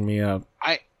fucking me up.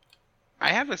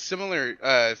 I have a similar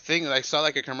thing. I saw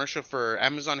like a commercial for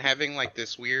Amazon having like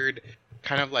this weird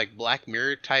kind of like Black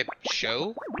Mirror type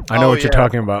show. I know what you're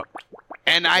talking about.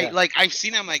 And I've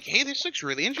seen it, I'm like, hey, this looks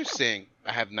really interesting.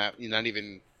 I have not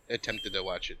even attempted to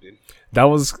watch it, dude. That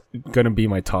was gonna be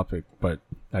my topic, but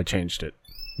I changed it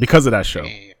because of that show.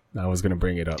 Damn. I was gonna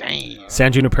bring it up. Damn.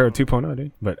 San Junipero 2.0,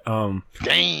 dude. But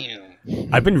Damn.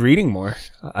 I've been reading more.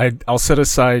 I'll set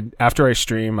aside after I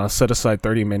stream. I'll set aside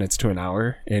 30 minutes to an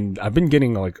hour, and I've been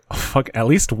getting like at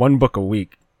least one book a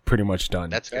week, pretty much done.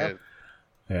 That's good.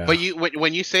 Yeah. But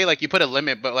when you say like you put a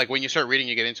limit, but like when you start reading,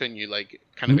 you get into it and you like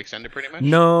kind of extend it pretty much.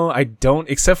 No, I don't.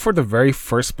 Except for the very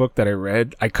first book that I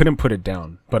read, I couldn't put it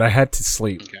down, but I had to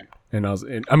sleep. Okay. And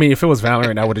I mean, if it was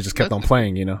Valorant, I would have just kept on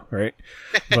playing, right?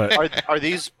 But Are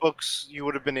these books you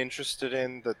would have been interested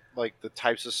in, the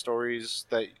types of stories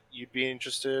that you'd be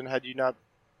interested in had you not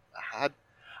had?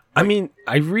 I mean,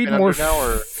 I read more now,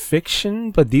 or...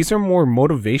 fiction, but these are more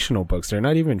motivational books. They're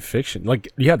not even fiction.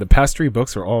 Like, yeah, the past 3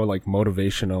 books are all like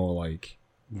motivational, like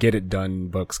get it done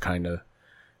books, kind of.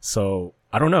 So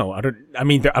I don't know. I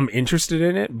mean, I'm interested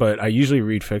in it, but I usually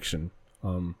read fiction.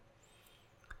 Okay.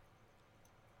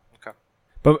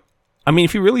 But I mean,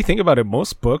 if you really think about it,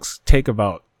 most books take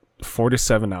about 4 to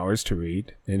 7 hours to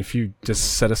read, and if you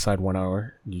just set aside 1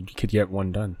 hour, you could get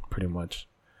one done, pretty much.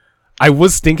 I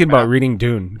was thinking about reading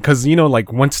Dune because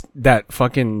like once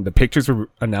the pictures were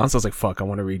announced, I was like, "Fuck, I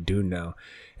want to read Dune now,"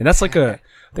 and that's like I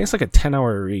think it's like a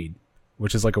 10-hour read,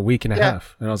 which is like a week and a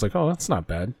half, and I was like, "Oh, that's not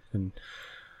bad." And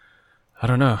I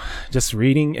don't know, just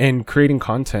reading and creating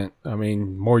content. I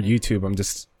mean, more YouTube. I'm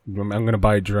gonna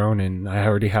buy a drone, and I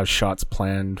already have shots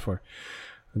planned for,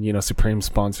 Supreme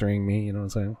sponsoring me.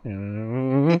 It's like,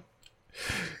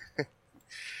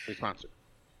 Free sponsor.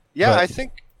 Yeah, But- I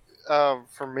think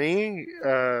for me,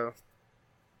 I'm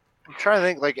trying to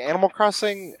think. Like Animal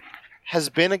Crossing has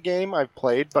been a game I've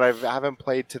played, but I haven't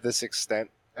played to this extent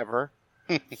ever.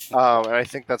 And I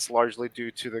think that's largely due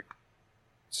to the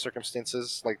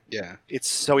circumstances. Like, Yeah. it's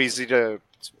so easy to.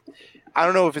 I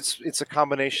don't know if it's a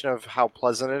combination of how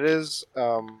pleasant it is.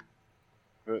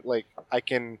 But like I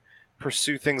can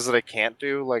pursue things that I can't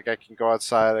do. Like I can go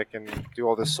outside. I can do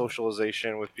all this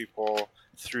socialization with people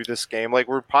through this game. Like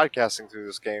we're podcasting through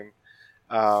this game,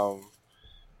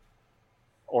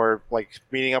 or like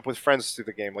meeting up with friends through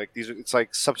the game. Like it's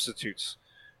like substitutes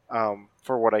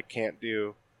for what I can't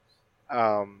do.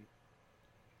 Valorant.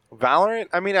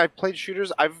 I mean, I've played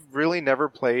shooters. I've really never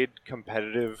played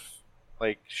competitive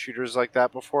like shooters like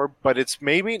that before. But it's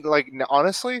maybe like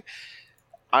honestly,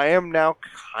 I am now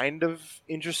kind of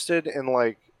interested in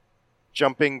like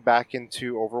jumping back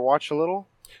into Overwatch a little.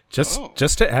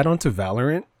 Just to add on to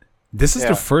Valorant, this is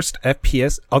the first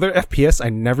FPS. Other FPS, I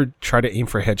never try to aim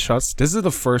for headshots. This is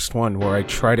the first one where I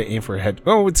try to aim for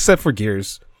except for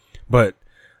Gears, but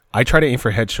I try to aim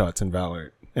for headshots in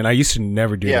Valorant, and I used to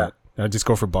never do that. I just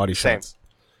go for body shots.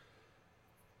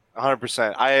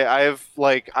 100%.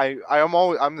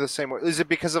 I'm the same way. Is it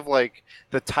because of like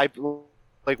the type?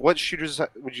 Like, what shooters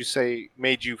would you say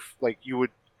made you like you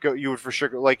would for sure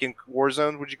go, like in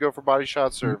Warzone? Would you go for body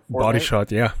shots or Fortnite? Body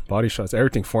shots? Yeah, body shots.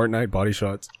 Everything Fortnite, body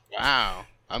shots. Wow,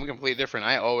 I'm completely different.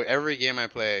 Every game I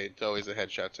play, it's always the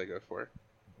headshots I go for.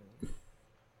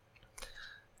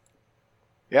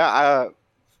 Yeah,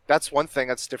 that's one thing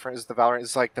that's different. Is the Valorant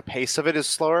is like the pace of it is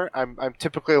slower. I'm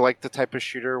typically like the type of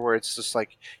shooter where it's just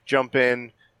like jump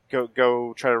in,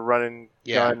 go try to run and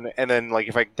gun, and then like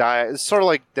if I die, it's sort of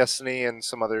like Destiny and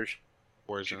some other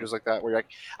shooters like that where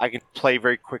I can play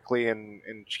very quickly and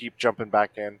keep jumping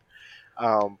back in.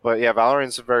 But yeah,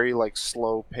 Valorant's very like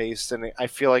slow paced, and I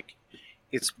feel like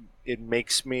it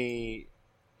makes me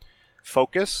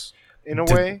focus in a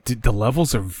way. The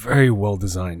levels are very well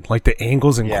designed. Like the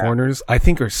angles and corners, I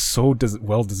think are so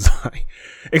well designed.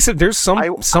 Except there's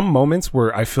some moments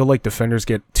where I feel like defenders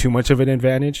get too much of an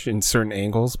advantage in certain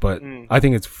angles, but I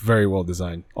think it's very well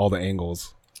designed. All the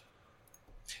angles.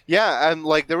 Yeah, and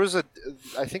like there was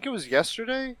I think it was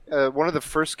yesterday, one of the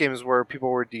first games where people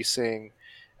were DCing,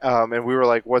 and we were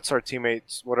like, "What's our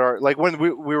teammates? What are like when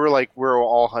we were like we're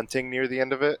all hunting near the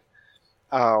end of it."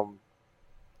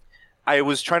 I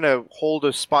was trying to hold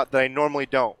a spot that I normally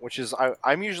don't, which is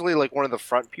I'm usually like one of the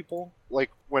front people.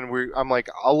 Like when I'm like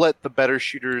I'll let the better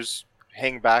shooters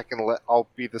hang back and I'll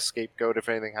be the scapegoat if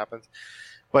anything happens.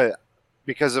 But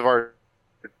because of our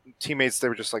teammates, they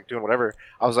were just like doing whatever.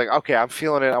 I was like, okay, I'm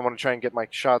feeling it. I want to try and get my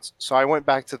shots. So I went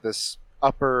back to this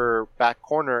upper back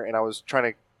corner and I was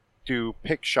trying to do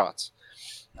pick shots.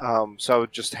 So I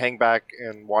would just hang back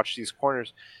and watch these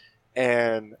corners,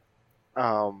 and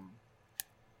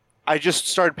I just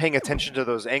started paying attention to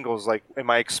those angles. Like, am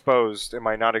I exposed? Am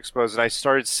I not exposed? And I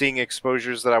started seeing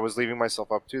exposures that I was leaving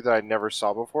myself up to that I never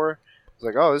saw before. I was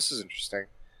like, oh, this is interesting.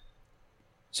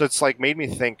 So it's like made me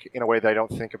think in a way that I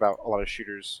don't think about a lot of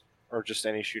shooters or just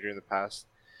any shooter in the past.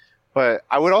 But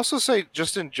I would also say,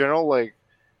 just in general, like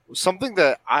something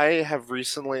that I have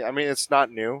recently, I mean, it's not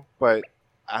new, but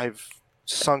I've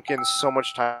sunk in so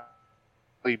much time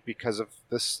because of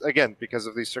this, again, because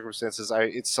of these circumstances.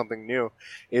 It's something new,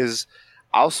 is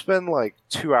I'll spend like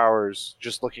 2 hours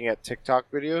just looking at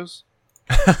TikTok videos.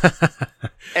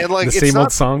 And like the same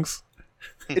old songs.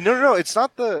 No, it's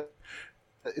not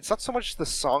so much the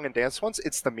song and dance ones,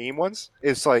 it's the meme ones.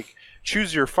 It's like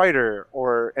choose your fighter,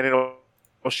 and it'll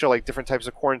show like different types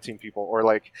of quarantine people, or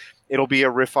like it'll be a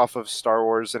riff off of Star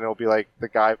Wars and it'll be like the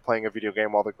guy playing a video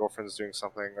game while the girlfriend's doing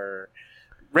something, or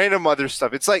random other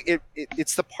stuff. It's like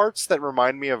it's the parts that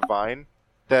remind me of Vine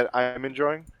that I'm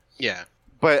enjoying. Yeah.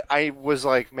 But I was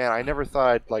like, man, I never thought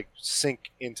I'd like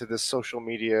sink into this social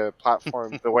media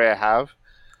platform the way I have.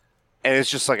 And it's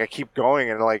just like I keep going,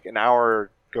 and like an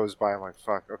hour goes by. I'm like,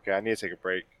 fuck, okay, I need to take a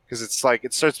break, because it's like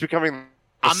it starts becoming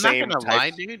the same. I'm not gonna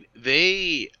lie, dude.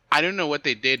 I don't know what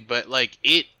they did, but like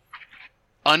it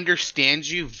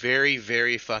understands you very,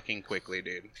 very fucking quickly,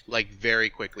 dude. Like very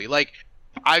quickly. Like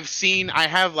I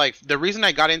have like the reason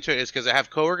I got into it is because I have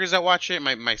coworkers that watch it.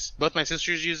 Both my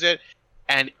sisters use it,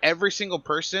 and every single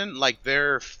person, like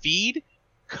their feed,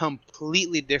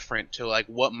 completely different to like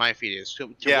what my feed is, to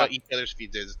what each other's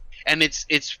feed is, and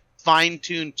it's fine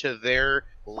tuned to their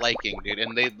liking, dude.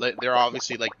 And they're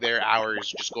obviously like their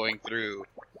hours just going through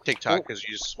TikTok because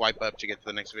you just swipe up to get to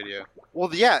the next video. Well,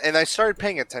 yeah, and I started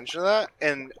paying attention to that,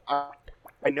 and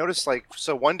I noticed like,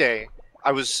 so one day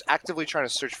I was actively trying to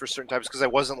search for certain types because I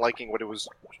wasn't liking what it was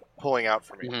pulling out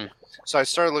for me. Mm-hmm. So I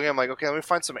started looking. I'm like, okay, let me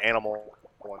find some animal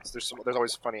ones. There's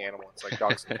always funny animal ones like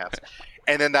dogs and cats,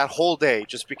 and then that whole day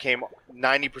just became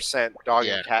 90% dog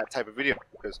and cat type of videos.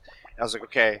 And I was like,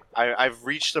 okay, I've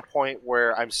reached a point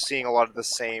where I'm seeing a lot of the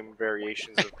same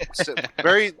variations of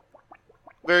very,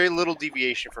 very little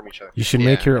deviation from each other. You should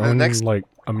make your own like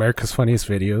America's Funniest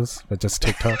Videos, but just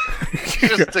TikTok.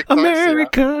 Just TikTok,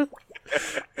 America.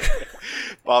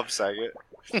 Bob Saget.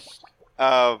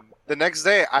 The next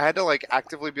day, I had to like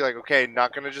actively be like, okay,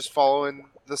 not gonna just follow in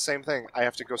the same thing. I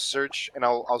have to go search, and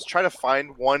I'll try to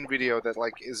find one video that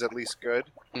like is at least good,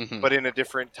 but in a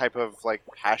different type of like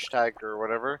hashtag or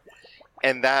whatever.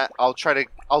 And that I'll try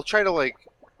to like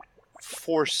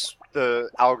force the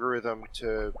algorithm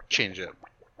to change it.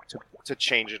 To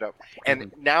change it up.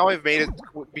 And now I've made it,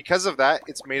 because of that,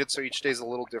 it's made it so each day is a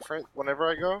little different whenever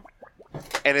I go.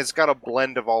 And it's got a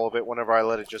blend of all of it whenever I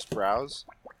let it just browse.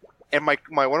 And my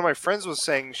one of my friends was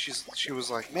saying, she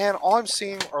was like, man, all I'm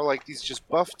seeing are like these just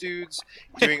buff dudes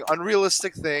doing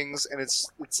unrealistic things, and it's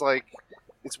like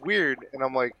it's weird. And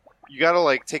I'm like, you gotta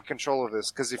like take control of this,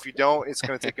 because if you don't, it's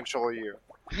gonna take control of you.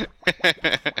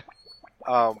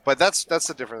 But that's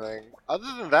a different thing. Other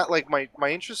than that, like my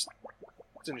interest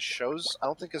in shows, I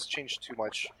don't think has changed too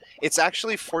much. It's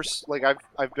actually forced. Like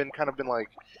I've been like,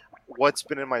 what's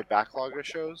been in my backlog of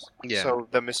shows. Yeah. So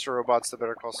the Mr. Robots, the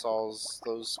Better Call Sauls,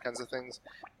 those kinds of things,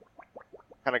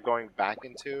 kind of going back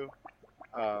into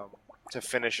to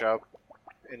finish up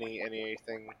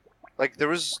anything. Like there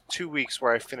was 2 weeks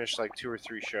where I finished like 2 or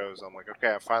 3 shows. I'm like,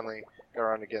 okay, I finally got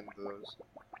around to getting to those.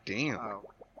 Damn.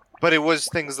 But it was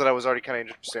things that I was already kind of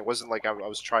interested in. It wasn't like I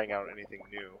was trying out anything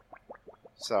new.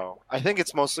 So I think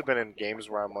it's mostly been in games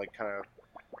where I'm like kind of,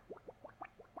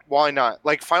 why not?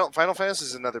 Like Final Fantasy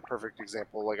is another perfect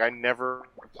example. Like I never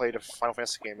played a Final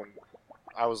Fantasy game, and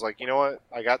I was like, you know what?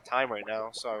 I got time right now,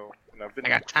 so I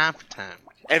got time for time.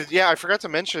 And yeah, I forgot to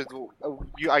mention,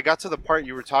 I got to the part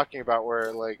you were talking about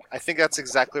where, like, I think that's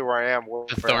exactly where I am.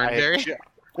 The Thornberry?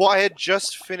 Well, I had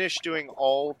just finished doing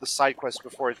all the side quests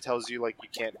before it tells you like you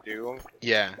can't do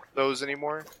those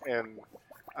anymore, and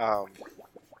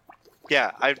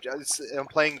yeah, I'm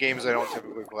playing games I don't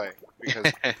typically play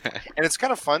because, and it's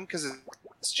kind of fun because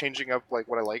it's changing up like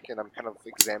what I like, and I'm kind of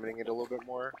examining it a little bit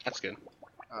more. That's good.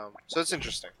 So it's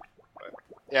interesting. But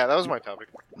yeah, that was my topic.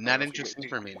 Not interesting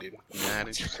for me, dude. Not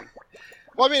interesting.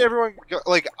 Well, I mean, everyone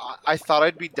like I thought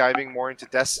I'd be diving more into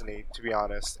Destiny, to be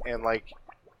honest, and like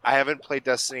I haven't played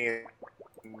Destiny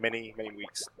in many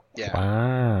weeks. Yeah.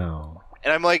 Wow.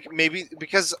 And I'm like, maybe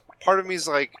because part of me is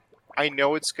like, I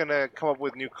know it's gonna come up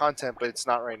with new content, but it's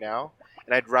not right now,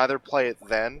 and I'd rather play it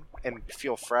then and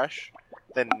feel fresh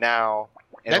than now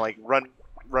and That- like run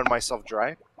myself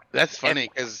dry. That's funny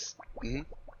because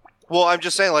Well, I'm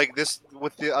just saying, like this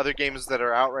with the other games that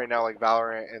are out right now, like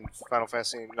Valorant and Final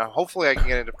Fantasy. Now, hopefully, I can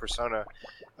get into Persona.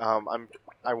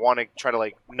 I want to try to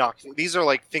like knock. These are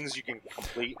like things you can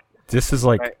complete. This is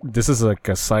like Right.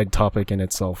 a side topic in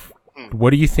itself. Hmm. What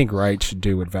do you think Riot should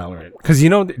do with Valorant? Because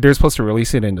they're supposed to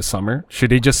release it in the summer.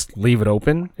 Should they just leave it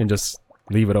open and just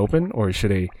leave it open, or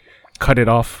should they cut it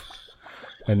off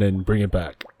and then bring it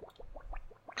back?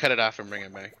 cut it off and bring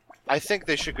it back. I think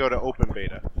they should go to open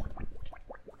beta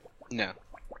No.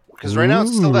 because right now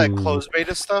it's still that Ooh. closed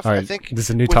beta stuff. All I right, think this is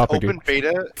a new with topic, open dude.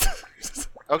 beta.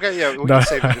 Okay, yeah, we No, can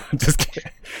save it. just kidding.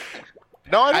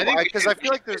 No, I think because I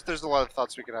feel like there's a lot of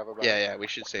thoughts we can have about it. Yeah, we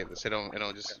should save this. It'll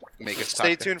just make us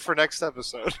Stay talk. tuned for next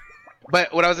episode.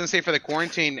 But what I was gonna say for the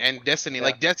quarantine and Destiny, Yeah.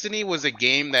 like Destiny was a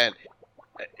game that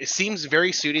it seems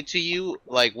very suited to you,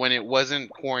 like when it wasn't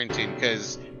quarantine,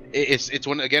 because it's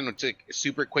one again, it's a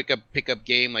super quick pickup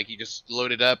game. Like you just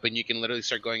load it up and you can literally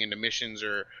start going into missions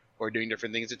or doing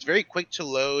different things. It's very quick to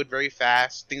load, very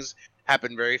fast. Things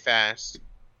happen very fast.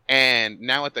 And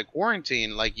now with the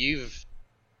quarantine, like you've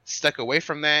stuck away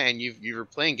from that, and you're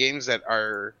playing games that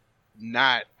are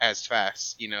not as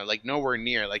fast, like nowhere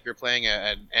near. Like you're playing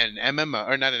an MMO,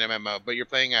 or not an MMO, but you're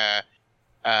playing a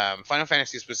Final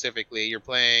Fantasy specifically. You're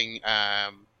playing I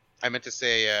meant to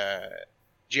say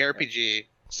JRPG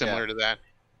similar to that.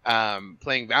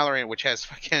 Playing Valorant, which has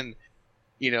fucking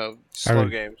Slow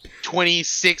games.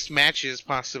 26 matches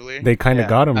possibly. They kind of Yeah.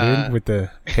 got him, dude, with the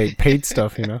paid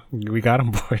stuff. We got him,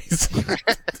 boys.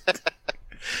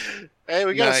 Hey,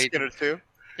 we got No, a he- skin or two.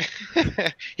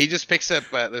 He just picks up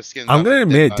the skins. I'm off gonna of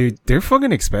admit, TikTok. dude, they're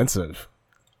fucking expensive.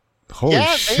 Holy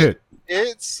Yeah, shit!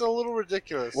 It's a little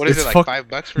ridiculous. What is It's it, like fuck-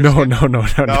 $5 for a No,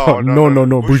 skin?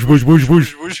 no. Bush, bush, bush,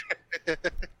 bush.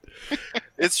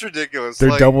 It's ridiculous. They're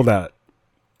like, double that,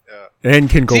 Yeah. and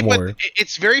can go See, but more.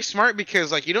 it's very smart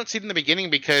because like you don't see it in the beginning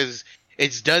because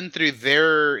it's done through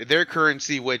their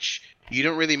currency, which you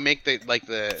don't really make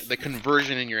the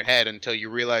conversion in your head until you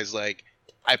realize like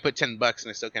I put $10 and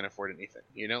I still can't afford anything.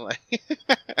 Like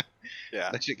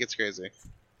Yeah. that shit gets crazy.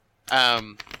 But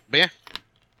yeah,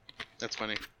 that's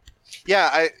funny.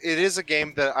 Yeah, it is a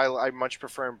game that I much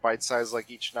prefer in bite size. Like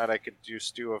each night I could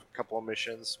just do a couple of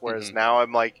missions, whereas Mhm. now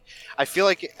I'm like, I feel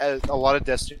like a lot of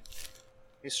Destiny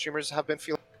streamers have been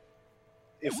feeling.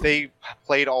 If they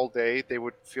played all day, they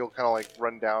would feel kind of like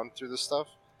run down through the stuff.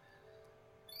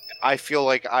 I feel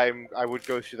like I would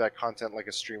go through that content like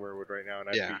a streamer would right now, and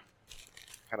I'd Yeah. be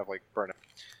kind of like burn out.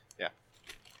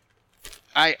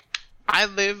 I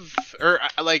live, or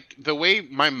like the way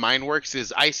my mind works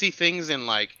is I see things and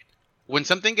like when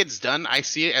something gets done, I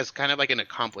see it as kind of like an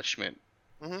accomplishment.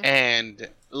 Mhm. And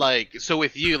like so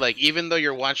with you, like even though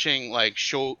you're watching like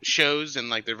shows and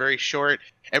like they're very short,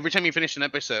 every time you finish an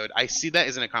episode, I see that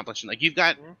as an accomplishment. Like you've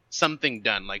got Mhm. something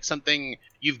done, like something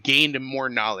you've gained more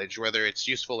knowledge, whether it's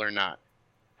useful or not.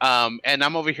 And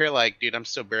I'm over here like, dude, I'm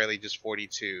still barely just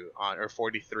 42 on or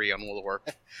 43 on World of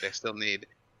Warcraft. I still need.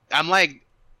 I'm like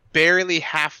barely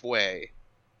halfway,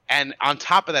 and on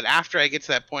top of that, after I get to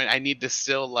that point, I need to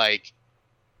still like,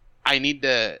 I need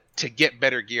to get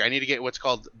better gear. I need to get what's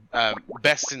called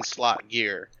best in slot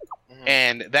gear, Mhm.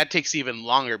 and that takes even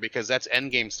longer because that's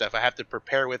end game stuff. I have to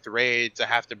prepare with raids. I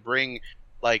have to bring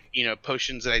like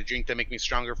potions that I drink that make me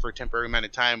stronger for a temporary amount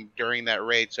of time during that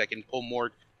raid, so I can pull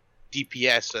more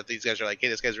DPS. So that these guys are like, hey,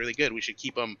 this guy's really good. We should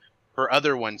keep him for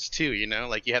other ones too.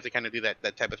 Like you have to kind of do that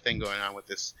type of thing going on with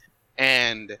this.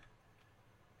 And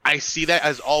I see that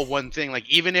as all one thing. Like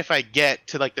even if I get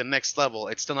to like the next level,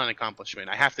 it's still not an accomplishment.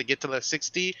 I have to get to the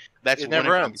 60. That's It one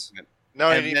never ends. accomplishment. No,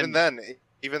 and and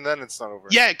even then, it's not over.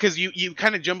 Yeah, because you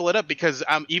kind of jumble it up because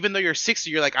even though you're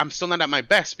 60, you're like I'm still not at my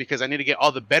best because I need to get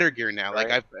all the better gear now.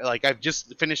 Right. I've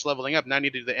just finished leveling up. Now I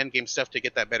need to do the end game stuff to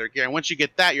get that better gear. And once you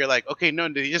get that, you're like, okay, no,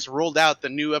 they just rolled out the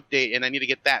new update and I need to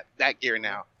get that gear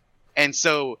now. And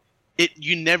so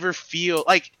you never feel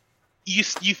like you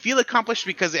feel accomplished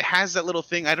because it has that little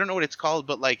thing. I don't know what it's called,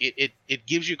 but like it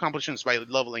gives you accomplishments by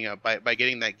leveling up by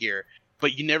getting that gear.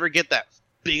 But you never get that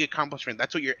big accomplishment.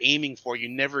 That's what you're aiming for. You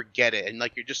never get it, and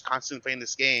like you're just constantly playing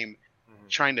this game Mhm.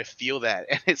 trying to feel that,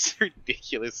 and it's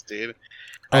ridiculous, dude.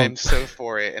 Oh. I'm so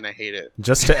for it and I hate it.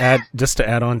 Just to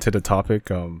add on to the topic,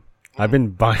 I've been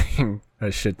buying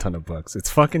a shit ton of books. It's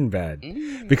fucking bad.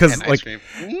 Because, And ice like, cream.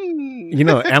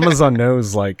 Amazon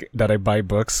knows like that I buy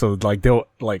books, so like they'll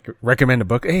like recommend a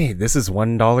book. Hey, this is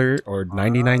 $1 or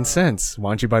 99 cents.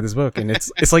 Why don't you buy this book? And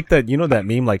it's like that that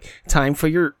meme like time for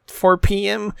your 4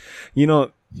 p.m.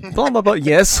 Blah blah blah.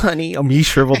 Yes, honey. Me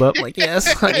shriveled up like,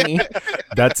 yes, honey.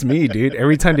 That's me, dude.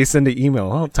 Every time they send an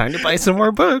email, oh, time to buy some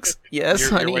more books. Yes,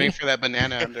 You're honey. waiting for that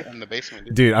banana in the basement,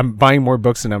 dude. Dude, I'm buying more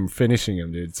books and I'm finishing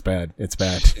them, dude. It's bad. It's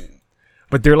bad.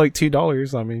 But they're like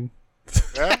 $2. I mean,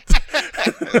 Yeah.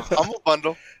 Humble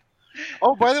bundle.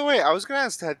 Oh, by the way, I was gonna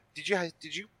ask that. Did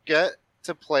you get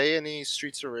to play any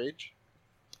Streets of Rage?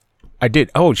 I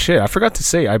did. Oh shit! I forgot to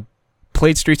say I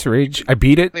played Streets of Rage. I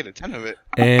beat it, Played a ton of it.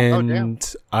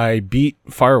 and I beat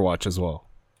Firewatch as well.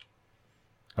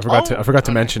 I forgot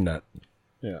to mention that.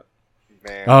 Yeah.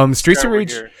 Man. Streets of Over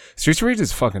Rage. here. Streets of Rage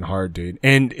is fucking hard, dude,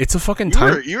 and it's a fucking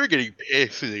time. You were getting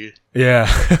pissed, dude. Yeah,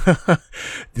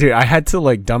 dude, I had to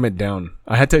like dumb it down.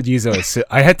 I had to use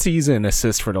an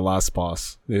assist for the last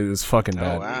boss. It was fucking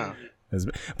bad. Oh wow.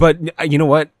 But you know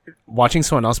what? Watching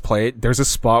someone else play it, there's a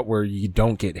spot where you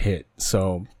don't get hit.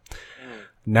 So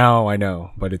now I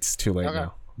know, but it's too late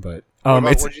now. But What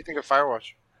did you think of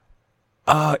Firewatch?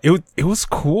 it was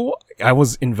cool. I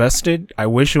was invested. I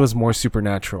wish it was more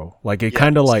supernatural. Like it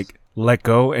kind of like let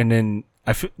go, and then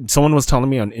someone was telling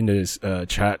me in this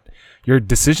chat, your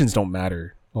decisions don't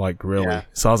matter. Like really. Yeah.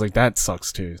 So I was like, that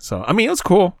sucks too. So I mean, it was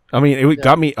cool. I mean, it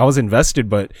got me. I was invested,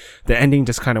 but the ending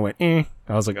just kind of went. I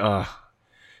was like,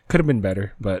 could have been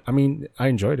better. But I mean, I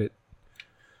enjoyed it.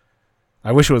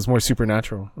 I wish it was more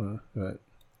supernatural. But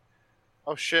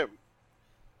Oh shit!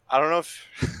 I don't know if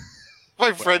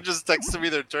my friend just texted me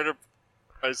their turnip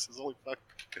prices. Holy fuck!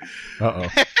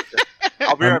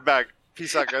 I'll be right back.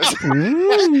 Peace out, guys.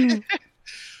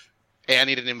 Hey, I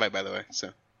need an invite, by the way. So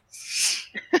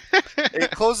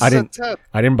It closes at 10.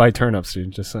 I didn't buy turnips,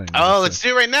 dude. Just saying. let's do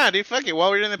it right now, dude. Fuck it, while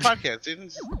we're doing the podcast,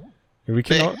 dude. We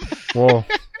can. Well,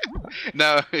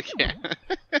 No, we can't.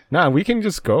 nah, we can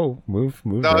just go move.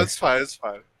 No, there. it's fine. It's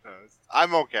fine. No,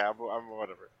 I'm okay. I'm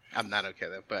whatever. I'm not okay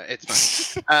though, but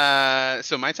it's fine.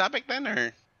 So my topic then,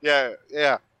 or Yeah.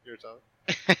 Your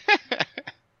time.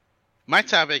 my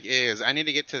topic is I need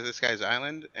to get to this guy's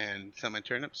island and sell my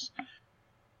turnips.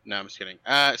 No, I'm just kidding.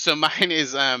 So mine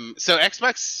is so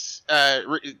Xbox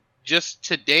just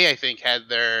today I think had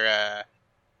their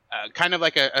kind of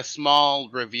like a small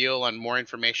reveal on more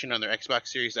information on their Xbox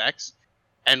Series X,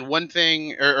 and one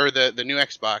thing or the new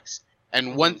Xbox.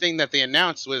 And one thing that they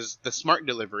announced was the smart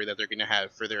delivery that they're going to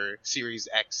have for their Series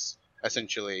X,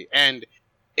 essentially. And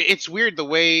it's weird the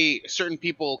way certain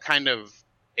people kind of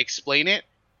explain it,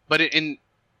 but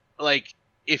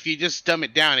if you just dumb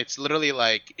it down, it's literally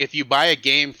like if you buy a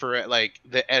game for like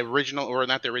the original, or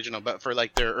not the original, but for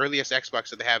like their earliest Xbox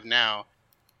that they have now,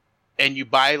 and you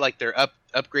buy like their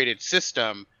upgraded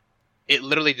system, it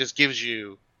literally just gives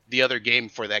you the other game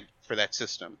for that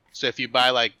system. So if you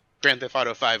buy like Grand Theft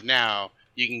Auto 5 now,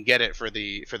 you can get it for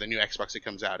the new Xbox that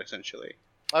comes out, essentially.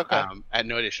 Okay. At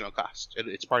no additional cost.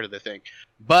 It's part of the thing.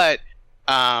 But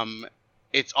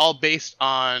it's all based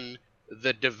on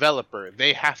the developer.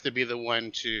 They have to be the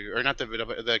one to, or not the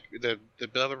developer, the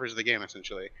developers of the game,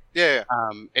 essentially. Yeah.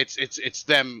 It's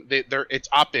them. It's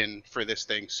opt-in for this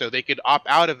thing, so they could opt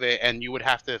out of it, and you would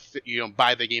have to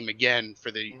buy the game again for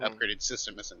the upgraded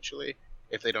system, essentially,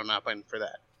 if they don't opt in for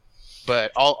that.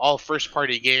 But all first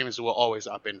party games will always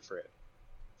opt in for it,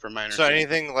 from my So understanding.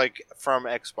 anything like from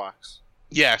Xbox.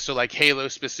 Yeah, so like Halo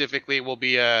specifically will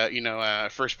be a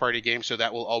first party game, so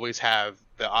that will always have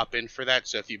the opt in for that.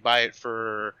 So if you buy it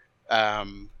for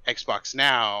Xbox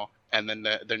now, and then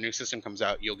the new system comes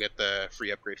out, you'll get the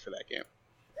free upgrade for that game.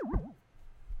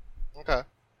 Okay.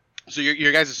 So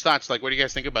your guys' thoughts, like, what do you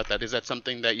guys think about that? Is that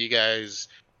something that you guys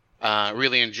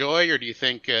really enjoy, or do you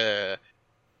think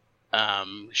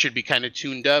should be kind of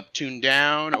tuned up, tuned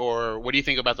down, or what do you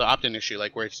think about the opt-in issue,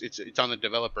 like where it's on the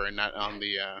developer and not on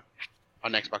the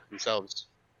on Xbox themselves?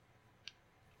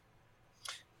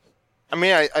 I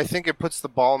mean, I think it puts the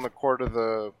ball in the court of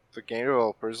the game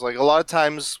developers. Like a lot of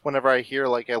times, whenever I hear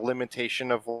like a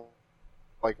limitation of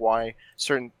like why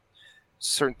certain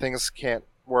things can't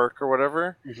work or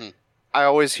whatever, I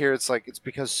always hear it's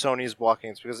because Sony's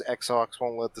blocking. It's because Xbox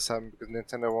won't let this happen, because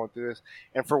Nintendo won't do this.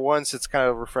 And for once, it's kind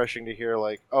of refreshing to hear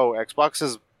like, oh, Xbox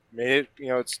has made it.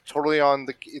 It's totally on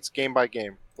it's game by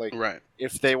game. Like, Right.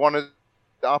 If they wanted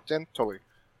to opt in, totally.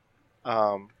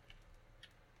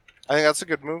 I think that's a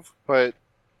good move, but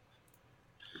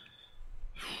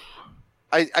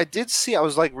I did see. I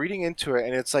was like reading into it,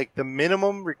 and it's like the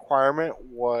minimum requirement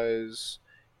was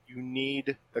you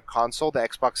need the console, the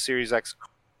Xbox Series X.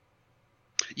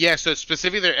 Yeah, so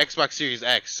specifically their Xbox Series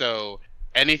X. So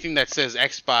anything that says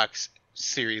Xbox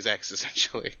Series X,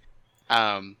 essentially,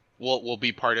 will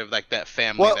be part of like that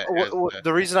family. Well,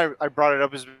 the reason I brought it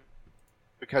up is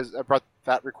because I brought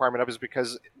that requirement up is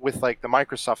because with like the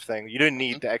Microsoft thing, you didn't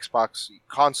need the Xbox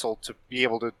console to be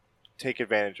able to take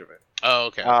advantage of it. Oh,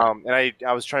 okay. And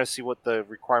I was trying to see what the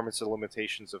requirements and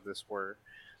limitations of this were.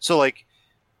 So like,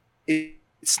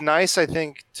 it's nice, I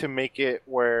think, to make it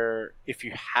where if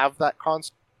you have that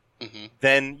console,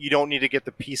 then you don't need to get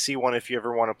the PC one if you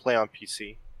ever want to play on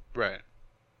PC. Right.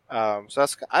 So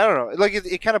that's, I don't know, like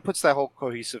it kind of puts that whole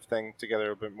cohesive thing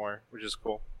together a bit more, which is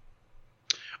cool.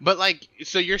 But like,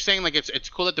 so you're saying like it's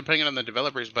cool that they're putting it on the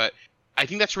developers, but I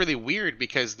think that's really weird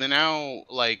because then now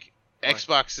like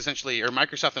Xbox essentially or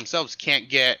Microsoft themselves can't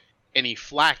get any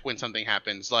flack when something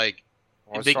happens. Like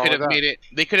they could have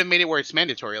made it where it's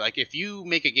mandatory. Like if you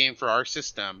make a game for our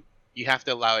system, you have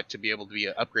to allow it to be able to be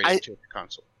upgraded to a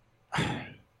console.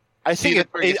 I think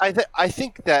I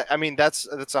think that, I mean, that's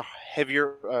a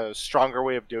heavier, stronger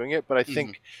way of doing it. But I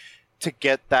think to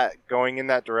get that going in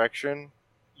that direction,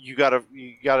 you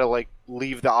gotta like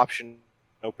leave the option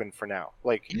open for now.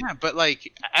 Like yeah, but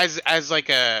like as a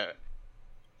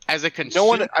consumer, no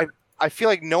one. I feel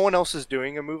like no one else is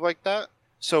doing a move like that.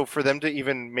 So for them to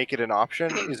even make it an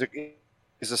option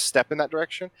is a step in that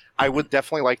direction. I would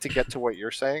definitely like to get to what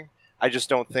you're saying. I just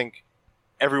don't think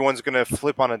everyone's going to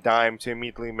flip on a dime to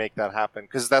immediately make that happen.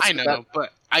 Because that's I know,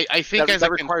 but I think as a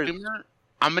consumer,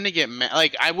 I'm going to get mad.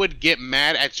 Like I would get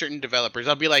mad at certain developers.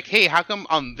 I'll be like, hey, how come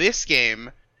on this game,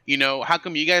 you know, how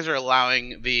come you guys are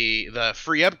allowing the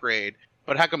free upgrade,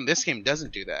 but how come this game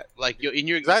doesn't do that? Like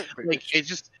exactly, like it's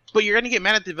just. But you're going to get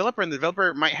mad at the developer, and the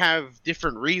developer might have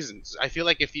different reasons. I feel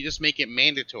like if you just make it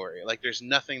mandatory, like there's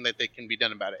nothing that can be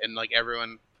done about it, and like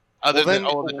everyone other than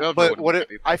all the developers. But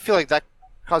I feel like that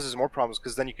causes more problems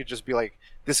because then you could just be like,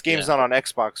 this game's not on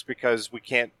Xbox because we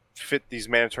can't fit these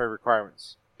mandatory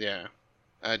requirements. Yeah,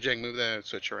 Jang, move the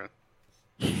Switch around.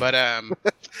 But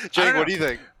Jang, what do you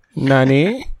think?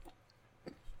 Nani?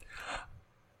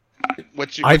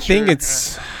 I think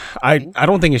it's. I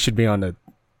don't think it should be on the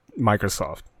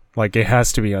Microsoft. Like, it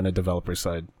has to be on the developer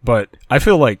side. But I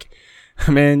feel like,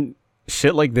 man,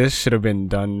 shit like this should have been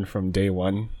done from day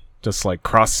one. Just like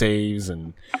cross saves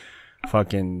and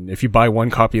fucking, if you buy one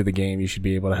copy of the game, you should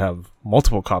be able to have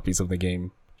multiple copies of the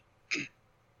game.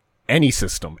 Any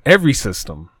system, every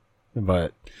system.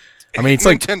 But I mean, it's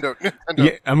like Nintendo.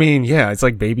 Yeah, I mean, yeah, it's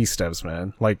like baby steps,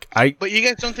 man. Like But you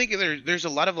guys don't think there's a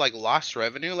lot of like lost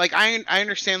revenue? Like I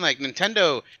understand like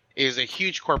Nintendo is a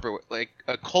huge corporate, like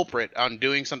a culprit on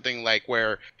doing something like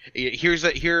where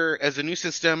here as a new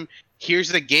system, here's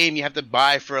the game you have to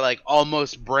buy for like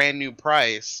almost brand new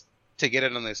price to get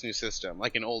it on this new system,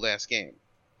 like an old ass game.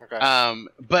 Okay.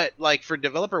 But like for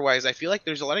developer wise, I feel like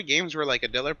there's a lot of games where like a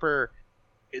developer,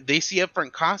 they see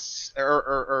upfront costs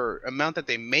or amount that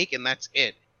they make and that's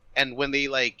it. And when they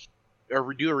like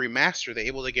or do a remaster, they're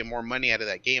able to get more money out of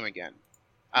that game again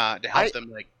to help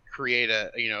them like create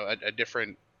a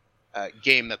different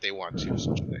game that they want to,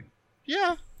 such a thing.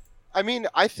 Yeah, I mean,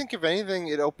 I think if anything,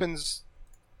 it opens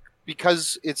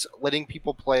because it's letting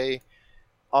people play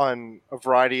on a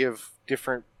variety of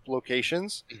different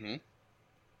locations. Mm-hmm.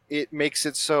 It makes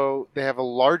it so they have a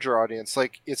larger audience.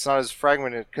 Like it's not as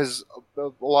fragmented because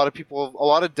a lot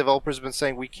of developers have been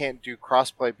saying we can't do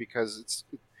crossplay because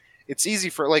it's easy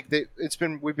for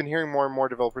we've been hearing more and more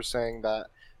developers saying that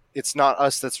it's not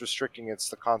us that's restricting, it's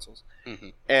the consoles. Mm-hmm.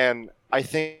 And I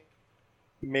think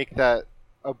make that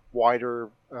a wider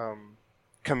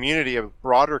community, a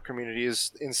broader community,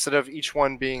 is instead of each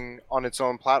one being on its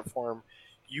own platform,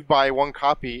 you buy one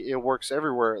copy, it works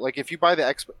everywhere. Like if you buy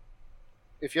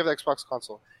if you have the Xbox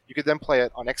console, you could then play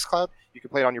it on xCloud, you could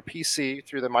play it on your PC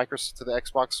through the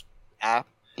Xbox app,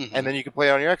 and then you can play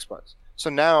it on your Xbox.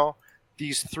 So now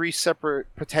these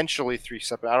potentially three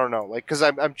separate, I don't know, like, because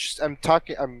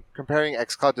I'm comparing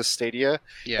xCloud to Stadia,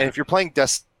 and if you're playing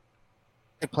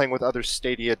playing with other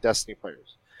Stadia Destiny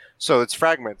players, so it's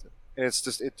fragmented, and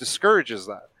it discourages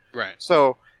that. Right.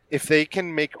 So if they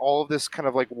can make all of this kind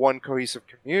of like one cohesive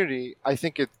community, I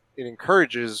think it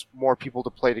encourages more people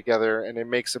to play together, and it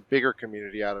makes a bigger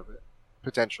community out of it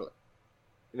potentially,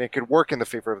 and it could work in the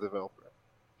favor of the developer.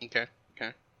 Okay.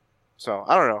 So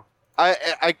I don't know.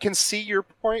 I can see your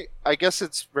point. I guess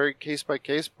it's very case by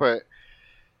case, but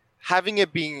having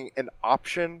it being an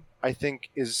option, I think,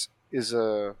 is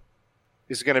going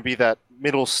to be that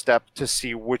middle step to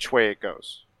see which way it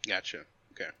goes. Gotcha.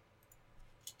 Okay.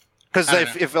 Because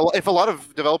if a lot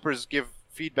of developers give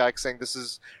feedback saying this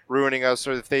is ruining us,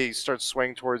 or if they start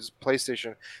swaying towards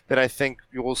PlayStation, then I think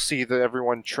you will see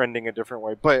everyone trending a different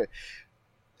way. But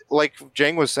like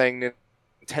Jang was saying,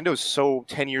 Nintendo's so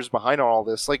 10 years behind on all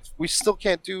this. Like, we still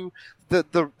can't do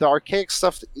the archaic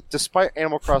stuff despite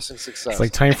Animal Crossing success. It's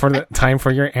like time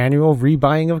for your annual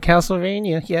rebuying of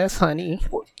Castlevania. Yes, honey.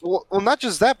 Well, not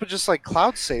just that, but just like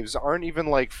cloud saves aren't even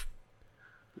like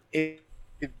a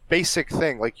basic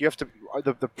thing. Like, you have to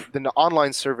the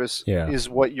online service is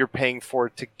what you're paying for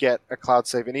to get a cloud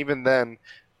save, and even then,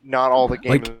 not all the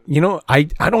games. Like, you know, I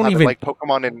don't even like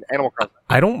Pokemon and Animal Crossing.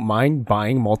 I don't mind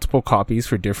buying multiple copies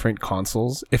for different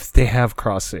consoles if they have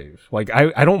cross save. Like,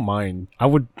 I don't mind. I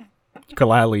would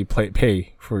gladly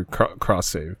pay for cross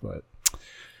save, but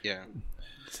yeah.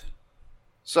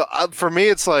 So for me,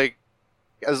 it's like,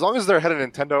 as long as they're ahead of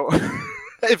Nintendo.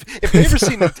 If they ever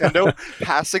see Nintendo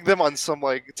passing them on some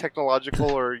like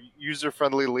technological or user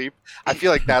friendly leap, I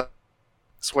feel like that's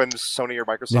when Sony or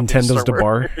Microsoft Nintendo's the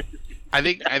bar. I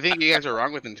think you guys are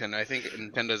wrong with Nintendo. I think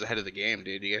Nintendo's ahead of the game,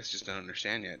 dude. You guys just don't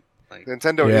understand yet. Like,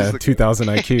 Nintendo is the 2000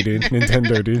 IQ, dude.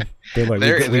 Nintendo, dude. They're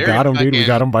like, we got them, dude. We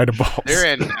got them by the balls. They're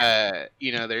in,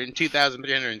 they're in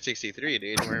 2363,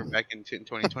 dude. We're back in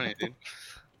 2020, dude.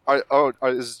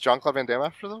 Is Jean-Claude Van Damme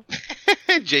after them?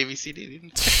 JVCD,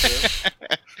 dude.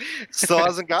 Still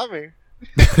hasn't got me.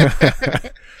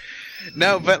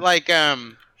 No, but like,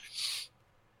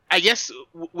 I guess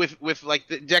with like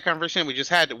that conversation we just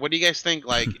had, what do you guys think?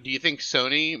 Like, do you think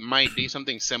Sony might do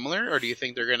something similar, or do you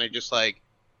think they're gonna just like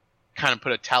kind of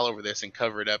put a towel over this and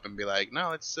cover it up and be like, no,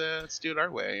 let's do it our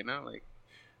way, you know? Like,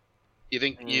 you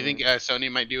think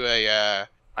Sony might do a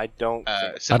I don't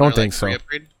think so.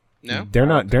 Upgrade? No, they're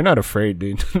not afraid,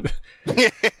 dude.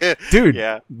 Dude,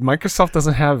 yeah. Microsoft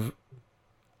doesn't have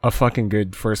a fucking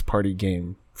good first party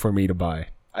game for me to buy.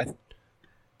 I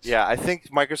think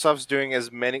Microsoft's doing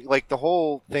as many, like the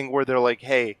whole thing where they're like,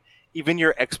 hey, even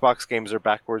your Xbox games are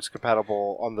backwards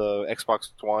compatible on the Xbox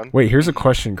One. Wait, here's a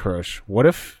question, Kurosh. What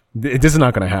if this is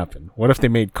not going to happen? What if they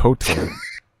made KOTOR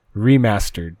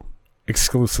remastered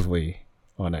exclusively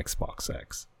on Xbox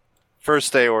X?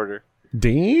 First day order.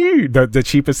 Dude, the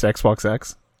cheapest Xbox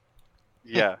X?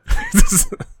 Yeah.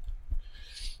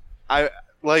 I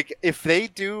like, if they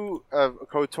do a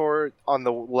KOTOR on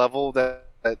the level that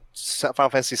Final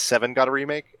Fantasy VII got a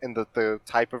remake and the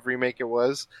type of remake it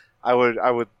was, I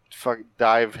would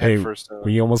dive headfirst.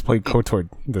 We almost played KOTOR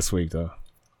this week, though.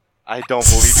 I don't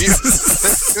believe you.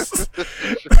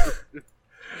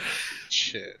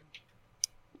 Shit.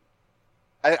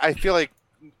 I feel like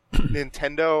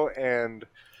Nintendo and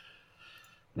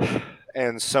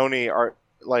Sony are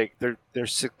like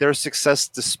their success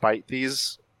despite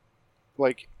these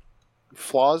like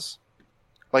flaws.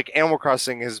 Like, Animal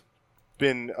Crossing has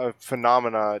been a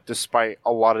phenomena despite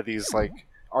a lot of these like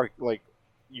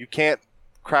you can't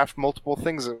craft multiple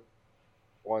things at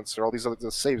once, or all these other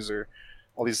saves, or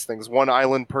all these things, one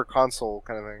island per console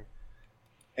kind of thing.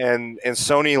 And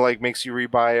Sony like makes you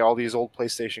rebuy all these old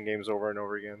PlayStation games over and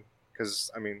over again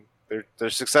because, I mean, they're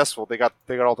successful. They got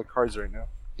all the cards right now.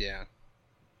 Yeah.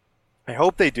 I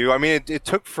hope they do. I mean, it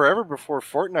took forever before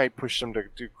Fortnite pushed them to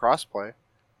do crossplay.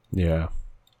 Yeah.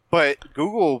 But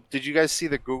Google, did you guys see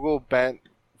that Google banned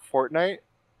Fortnite?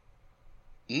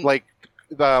 Like,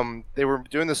 they were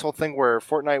doing this whole thing where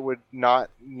Fortnite would not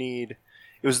need.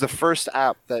 It was the first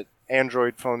app that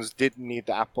Android phones didn't need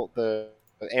the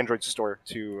Android store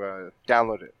to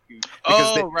download it.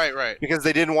 Right. Because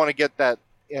they didn't want to get that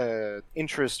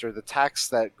interest or the tax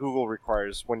that Google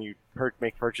requires when you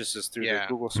make purchases through the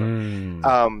Google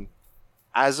store.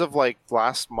 As of like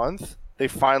last month, they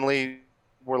finally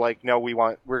were like, no,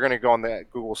 we're going to go on the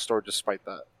Google store despite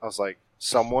that. I was like,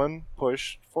 someone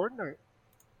pushed Fortnite.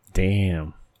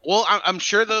 Damn. Well, I'm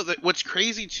sure though that what's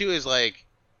crazy too is like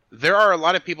there are a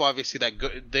lot of people obviously that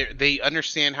they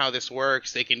understand how this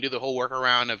works. They can do the whole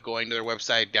workaround of going to their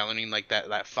website, downloading like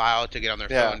that file to get on their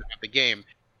phone to have the game.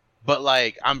 But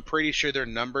like, I'm pretty sure their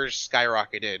numbers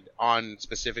skyrocketed on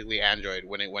specifically Android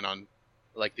when it went on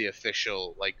like the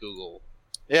official like Google.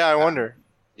 Yeah, I wonder.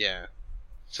 Yeah,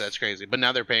 so that's crazy. But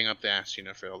now they're paying up the ass,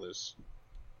 for all those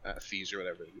fees or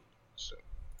whatever. So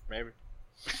maybe.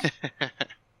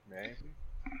 Maybe.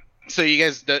 So you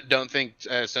guys don't think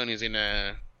Sony's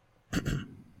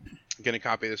gonna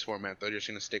copy this format? They're just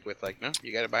gonna stick with like, no,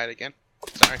 you gotta buy it again.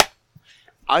 Sorry.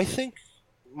 I think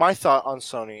my thought on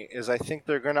Sony is I think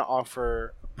they're gonna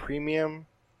offer a premium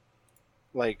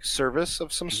like service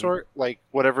of some sort, like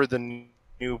whatever the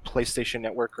new PlayStation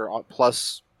Network or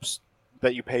Plus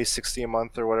that you pay $60 a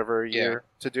month or whatever a year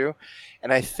to do,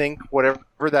 and I think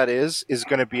whatever that is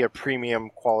going to be a premium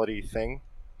quality thing.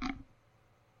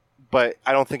 But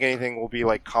I don't think anything will be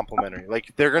like complimentary.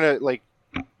 Like they're gonna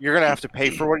you're gonna have to pay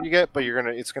for what you get, but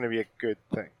it's gonna be a good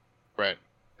thing. Right.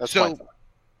 That's my thought.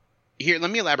 here,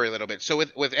 let me elaborate a little bit. So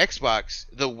with Xbox,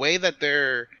 the way that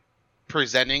they're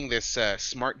presenting this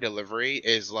smart delivery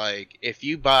is like if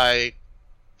you buy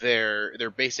their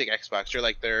basic Xbox, or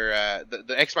like their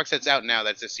the Xbox that's out now,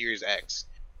 that's a Series X,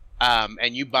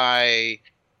 and you buy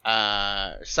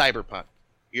Cyberpunk,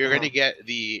 you're gonna get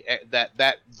the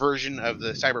that version of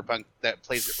the Cyberpunk that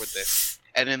plays it with this,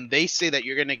 and then they say that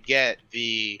you're gonna get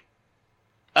the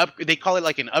they call it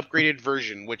like an upgraded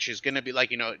version, which is gonna be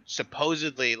like,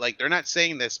 supposedly, like, they're not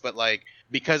saying this, but like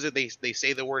because they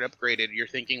say the word upgraded, you're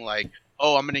thinking like,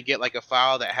 oh, I'm gonna get like a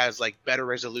file that has like better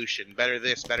resolution, better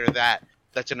this, better that,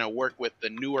 that's gonna work with the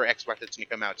newer Xbox that's gonna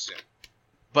come out soon.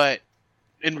 But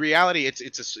in reality,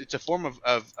 it's a form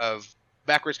of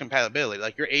backwards compatibility.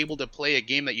 Like, you're able to play a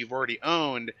game that you've already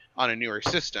owned on a newer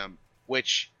system,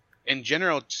 which in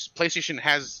general PlayStation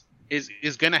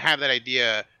is going to have that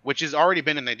idea, which has already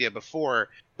been an idea before,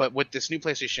 but with this new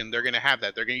PlayStation, they're going to have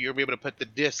that. You'll be able to put the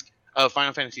disc of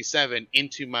Final Fantasy VII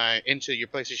into your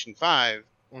PlayStation 5,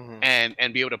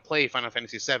 and be able to play Final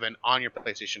Fantasy VII on your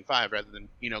PlayStation 5 rather than,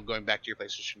 going back to your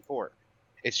PlayStation 4.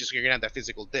 It's just you're going to have that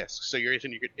physical disc. So it's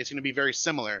going to be very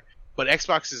similar, but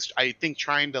Xbox is, I think,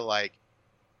 trying to like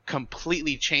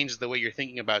completely change the way you're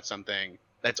thinking about something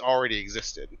that's already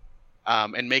existed,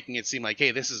 and making it seem like,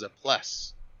 hey, this is a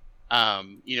plus.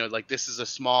 Like, this is a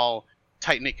small,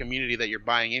 tight-knit community that you're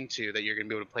buying into, that you're going to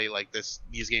be able to play like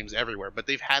these games everywhere. But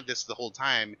they've had this the whole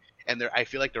time, and I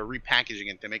feel like they're repackaging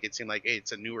it to make it seem like, hey,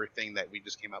 it's a newer thing that we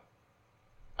just came up with.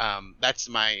 That's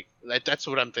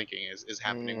what I'm thinking is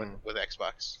happening with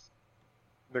Xbox.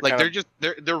 They're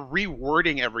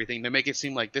rewording everything to make it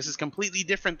seem like this is completely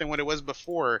different than what it was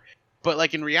before. But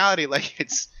like in reality, like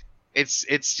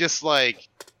it's just like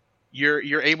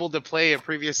you're able to play a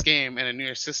previous game in a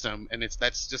newer system, and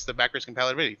that's just the backwards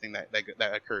compatibility thing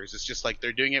that occurs. It's just like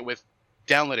they're doing it with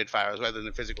downloaded files rather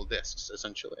than physical discs,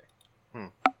 essentially.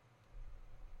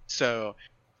 So,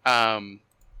 I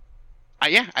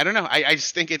don't know. I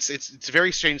just think it's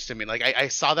very strange to me. Like, I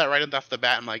saw that right off the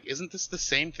bat. I'm like, isn't this the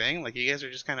same thing? Like, you guys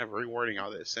are just kind of rewording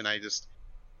all this, and I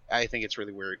think it's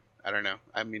really weird. I don't know.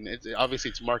 I mean,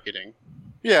 obviously it's marketing.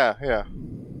 Yeah.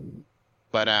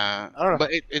 But I don't know.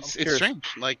 But it's strange.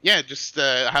 Like, yeah, just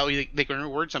how they can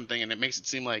reword something, and it makes it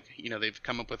seem like they've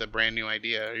come up with a brand new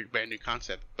idea, or brand new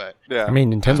concept. But yeah, I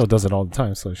mean, Nintendo does it all the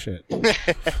time, so shit.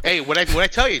 Hey, what I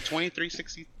tell you,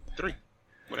 2363,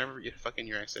 whatever fucking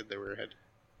year I said they were ahead.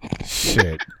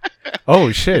 Shit.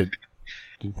 Oh shit.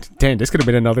 Damn, this could have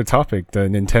been another topic. The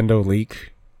Nintendo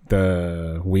leak,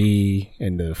 the Wii,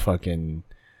 and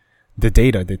the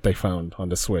data that they found on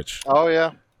the Switch. Oh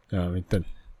yeah.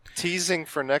 Teasing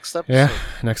for next episode. Yeah,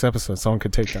 next episode. Someone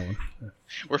could take that one.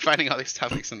 We're finding all these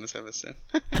topics in this episode.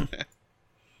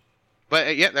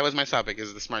 But yeah, that was my topic,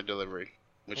 is the smart delivery,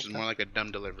 which is more like a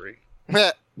dumb delivery.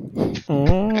 Got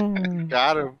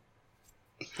him.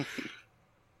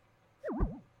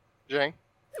 Jang?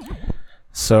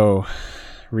 So,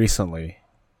 recently,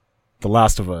 The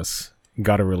Last of Us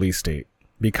got a release date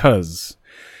because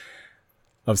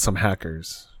of some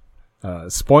hackers.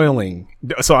 Spoiling.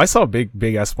 So I saw a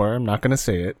big ass spoiler. I'm not gonna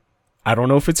say it. I don't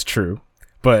know if it's true,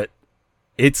 but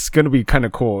it's gonna be kind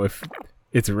of cool if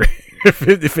it's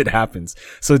if it happens.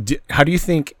 So how do you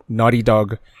think Naughty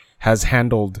Dog has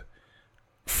handled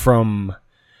from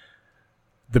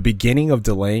the beginning of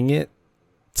delaying it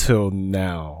till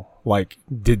now? Like,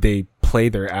 did they play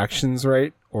their actions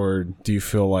right, or do you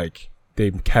feel like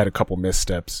they had a couple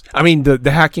missteps? I mean,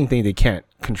 the hacking thing they can't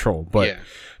control, but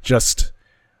just.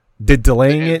 Did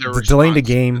delaying the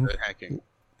game,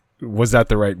 was that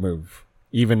the right move?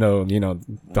 Even though,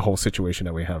 the whole situation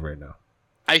that we have right now.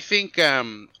 I think,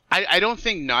 I don't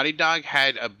think Naughty Dog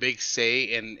had a big say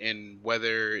in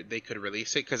whether they could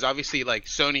release it, because obviously, like,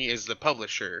 Sony is the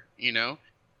publisher,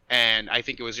 and I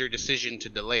think it was their decision to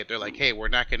delay it. They're like, hey, we're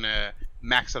not going to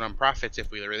max out on profits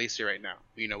if we release it right now.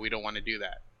 We don't want to do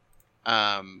that.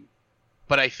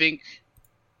 But I think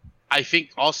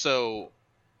also...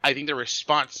 I think the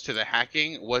response to the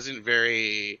hacking wasn't a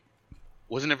very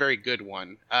good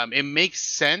one. It makes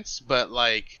sense, but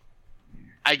like,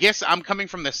 I guess I'm coming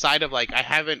from the side of like, I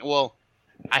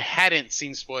hadn't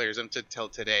seen spoilers until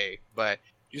today, but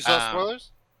you saw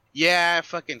spoilers? Yeah, it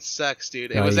fucking sucks,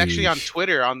 dude. It was actually on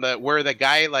Twitter where the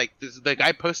guy the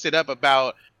guy posted up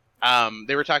about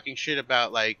they were talking shit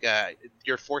about like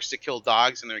you're forced to kill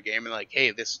dogs in their game, and like, hey,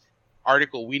 this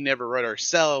article we never wrote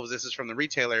ourselves, this is from the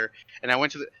retailer, and I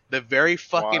went to the very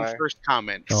fucking first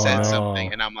comment said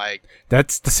something, and I'm like,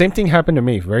 that's the same thing happened to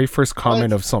me. Very first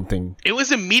comment of something, it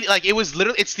was immediate, like, it was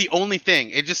literally, it's the only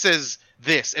thing, it just says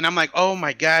this, and I'm like, oh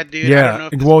my god, dude. I don't know Yeah.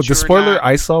 if this Well, is the true or spoiler not.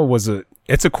 I saw was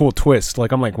it's a cool twist.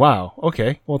 Like, I'm like, wow,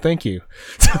 okay, well, thank you.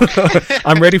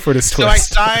 I'm ready for this So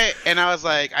twist. I saw it, and I was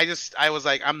like,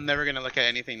 I'm never gonna look at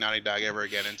anything Naughty Dog ever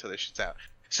again until this shit's out.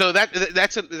 So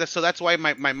that's why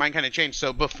my mind kind of changed.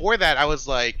 So before that, I was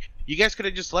like, you guys could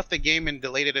have just left the game and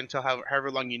delayed it until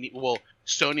however long you need. Well,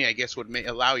 Sony, I guess, would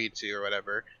allow you to or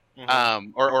whatever,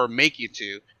 or make you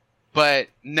to. But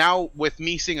now with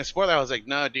me seeing a spoiler, I was like,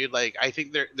 no, dude. Like, I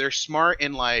think they're smart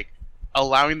in like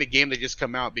allowing the game to just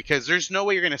come out, because there's no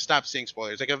way you're gonna stop seeing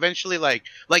spoilers. Like eventually, like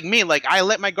me, like I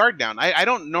let my guard down. I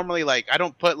don't normally I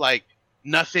don't put like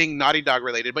nothing Naughty Dog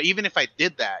related. But even if I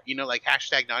did that, like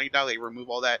hashtag Naughty Dog, like remove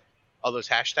all those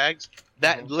hashtags,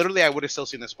 that literally I would have still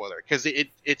seen the spoiler, because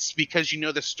it's because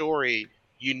the story,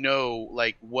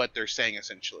 like what they're saying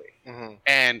essentially.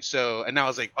 And I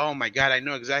was like, oh my god, I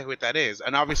know exactly what that is.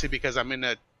 And obviously because I'm in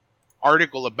an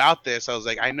article about this, I was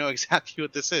like, I know exactly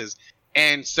what this is.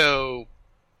 And so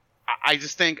I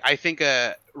think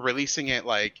releasing it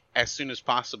like as soon as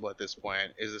possible at this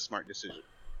point is a smart decision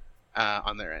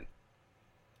on their end.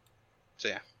 So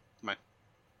yeah, mine.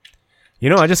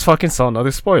 I just fucking saw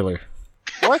another spoiler.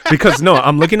 What? Because no,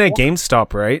 I'm looking at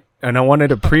GameStop, right? And I wanted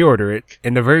to pre-order it,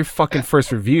 and the very fucking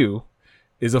first review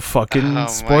is a fucking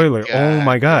spoiler. Oh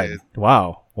my god! Dude.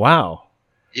 Wow.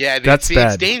 Yeah, dude, that's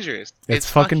bad. It's dangerous. It's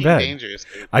fucking bad. Dangerous,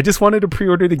 dude. I just wanted to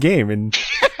pre-order the game, and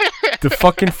the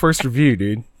fucking first review,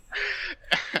 dude.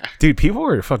 Dude, people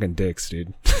were fucking dicks,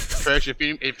 dude. Fresh, if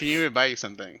you need me to buy you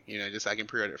something, just I can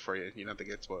pre-order it for you. You don't have to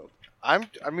get spoiled. I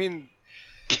mean,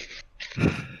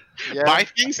 yeah. Buy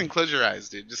things and close your eyes,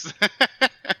 dude. Just.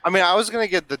 I mean, I was gonna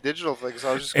get the digital thing, so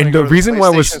I was just. And go the to reason why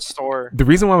I was store.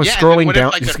 scrolling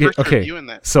down.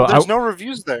 So there's no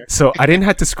reviews there. So I didn't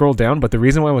have to scroll down, but the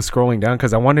reason why I was scrolling down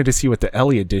because I wanted to see what the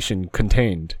Ellie edition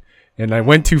contained, and I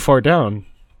went too far down,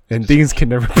 and things can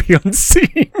never be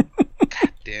unseen.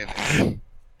 God damn it.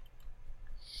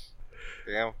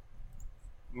 Damn.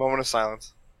 Moment of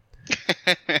silence.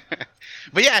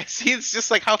 But yeah, see, it's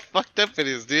just like how fucked up it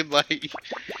is, dude. Like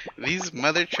these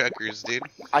mother truckers, dude.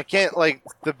 I can't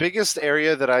the biggest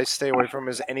area that I stay away from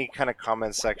is any kind of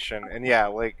comment section, and yeah,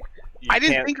 like I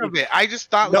didn't think of it. I just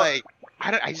thought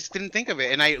I just didn't think of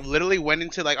it, and I literally went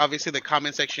into like obviously the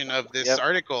comment section of this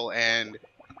article, and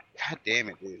god damn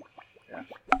it, dude. Yeah.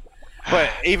 But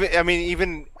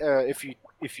even if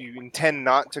you intend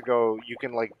not to go, you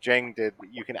can like Jang did.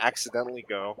 You can accidentally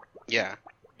go. Yeah.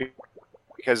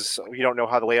 Because you don't know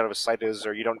how the layout of a site is,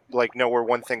 or you don't know where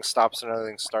one thing stops and another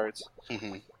thing starts.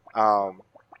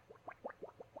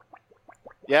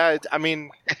 Yeah, I mean.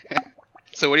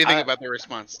 So what do you think about their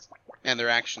response and their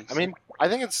actions? I mean, I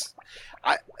think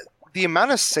the amount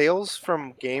of sales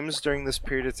from games during this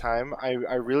period of time. I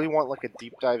really want like a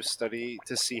deep dive study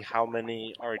to see how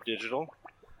many are digital,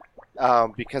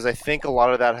 because I think a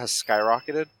lot of that has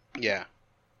skyrocketed. Yeah.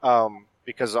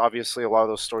 Because obviously a lot of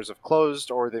those stores have closed,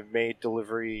 or they've made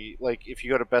delivery. Like if you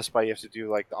go to Best Buy, you have to do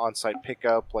like the on-site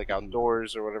pickup, like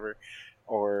outdoors or whatever,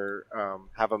 or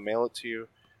have them mail it to you.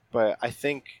 But I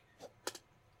think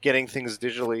getting things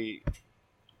digitally,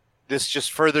 this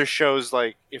just further shows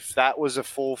like if that was a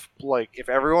full if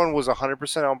everyone was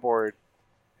 100% on board,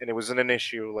 and it wasn't an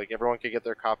issue, like everyone could get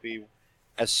their copy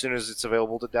as soon as it's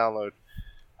available to download.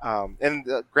 And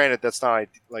granted, that's not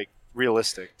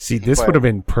realistic. See, this would have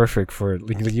been perfect for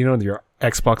your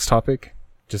Xbox topic,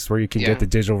 just where you can get the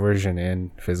digital version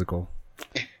and physical.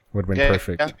 Would have been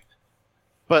perfect. Yeah.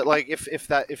 But like if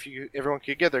everyone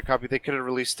could get their copy, they could have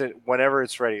released it whenever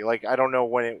it's ready. Like I don't know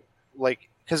when it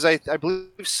because I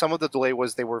believe some of the delay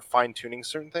was they were fine tuning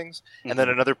certain things, and then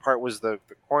another part was the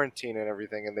quarantine and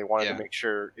everything, and they wanted to make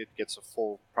sure it gets a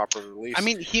full proper release. I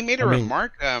mean, he made a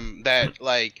remark that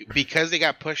because they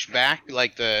got pushed back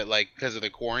because of the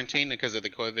quarantine, because of the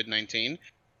COVID-19,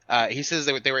 he says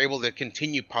that they were able to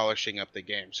continue polishing up the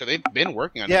game, so they've been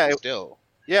working on it still.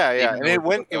 Yeah, and it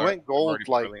went gold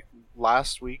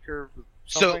last week or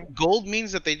something. So gold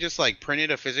means that they just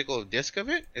printed a physical disc of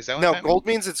it? Is that what No, gold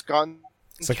means it's gone.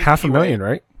 It's like 500,000,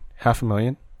 right?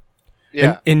 500,000.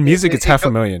 Yeah. In music, it's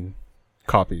 500,000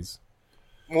 copies.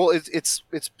 Well, it's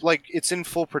in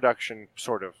full production,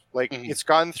 sort of. It's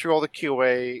gone through all the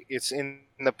QA. It's in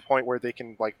the point where they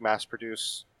can mass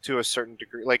produce to a certain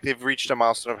degree. They've reached a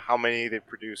milestone of how many they've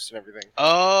produced and everything.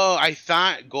 Oh, I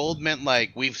thought gold meant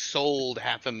we've sold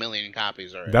 500,000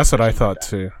 copies already. That's what I thought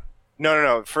too.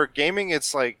 No. For gaming,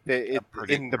 it's in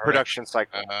the production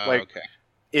cycle. Okay.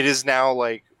 It is now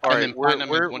all right.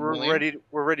 We're ready.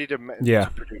 We're ready to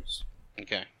produce.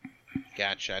 Okay,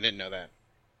 gotcha. I didn't know that.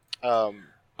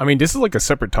 I mean, this is like a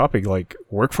separate topic. Like,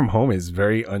 work from home is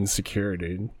very unsecure,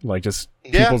 dude. Like, just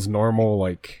Yeah. people's normal,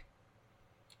 like,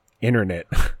 internet.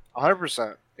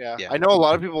 100%. Yeah. Yeah. I know a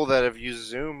lot of people that have used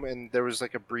Zoom, and there was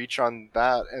like a breach on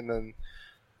that, and then,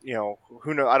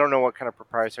 who know? I don't know what kind of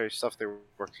proprietary stuff they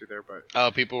work through there, but Oh,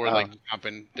 people were like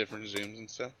jumping different Zooms and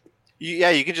stuff.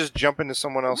 you can just jump into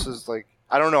someone else's, like,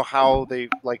 I don't know how they,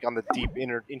 like, on the deep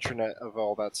internet of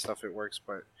all that stuff it works,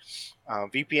 but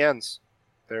VPNs,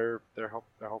 they're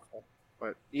helpful.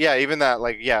 But yeah, even that,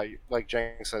 like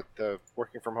Jang said, the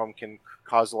working from home can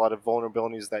cause a lot of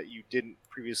vulnerabilities that you didn't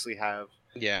previously have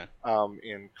Yeah.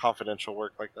 in confidential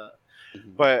work like that.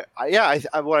 Mhm. But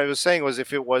what I was saying was,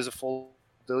 if it was a full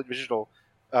digital,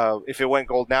 if it went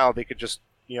gold now, they could just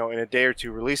in a day or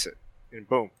two release it, and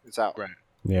boom, it's out. Right.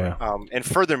 Yeah. And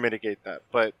further mitigate that.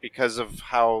 But because of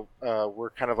how we're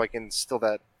kind of like in still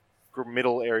that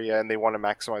middle area, and they want to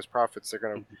maximize profits, they're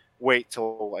going to wait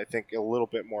till, I think, a little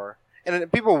bit more.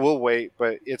 And people will wait,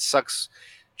 but it sucks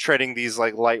treading these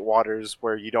like light waters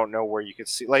where you don't know where you could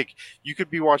see. Like, you could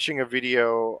be watching a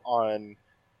video on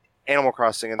Animal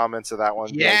Crossing and comments of that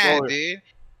one. Yeah, like, dude.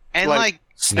 And like,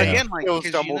 again, like, kills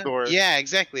because Dumbledore. yeah,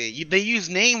 exactly. They use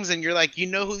names, and you're like, you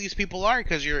know who these people are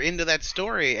because you're into that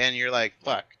story, and you're like,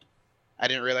 fuck, I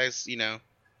didn't realize,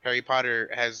 Harry Potter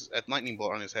has a lightning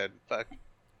bolt on his head. Fuck.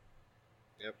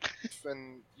 Yep.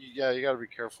 And yeah, you got to be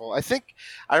careful.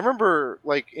 I remember,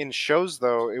 like, in shows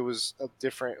though, it was a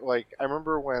different. Like, I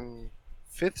remember when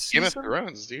fifth Game of season.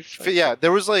 Thrones, dude. Yeah,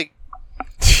 there was like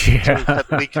Yeah.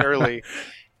 that leaked early,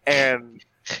 and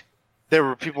there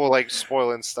were people like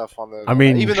spoiling stuff on the. I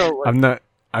mean, even though like,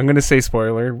 I'm gonna say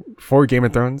spoiler for Game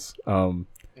of Thrones.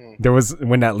 There was,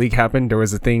 when that leak happened, there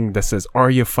was a thing that says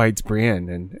Arya fights Brienne,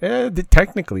 and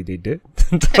technically they did.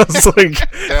 I was like,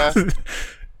 yeah.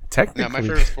 technically. No, my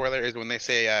favorite spoiler is when they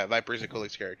say Viper is a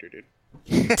Coolix character, dude.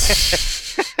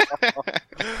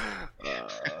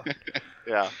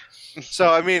 Yeah. So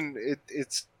I mean,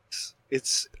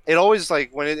 it always, like,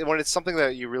 when it's something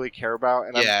that you really care about,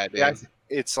 and Yeah, dude.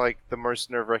 it's like the most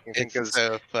nerve-wracking thing, It's because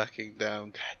so fucking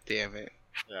dumb. God damn it.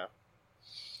 Yeah.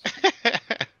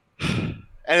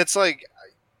 And it's like,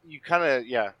 you kind of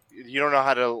you don't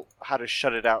know how to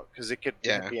shut it out, because it could be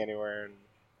anywhere and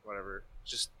whatever.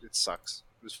 It sucks.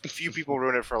 There's a few people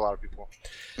ruin it for a lot of people.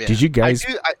 Yeah. Did you guys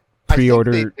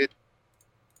pre-order I think they did,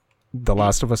 The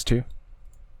Last of Us 2?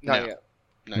 not No. yet.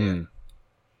 No, yeah.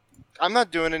 I'm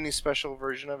not doing any special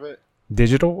version of it.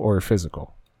 Digital or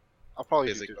physical? I'll probably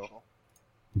do Physical. digital.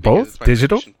 Because Both? it's my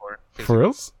Digital? PlayStation 4. For Physical.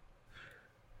 reals?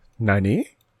 Nani?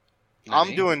 I'm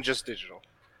Nani? doing just digital.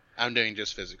 I'm doing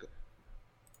just physical.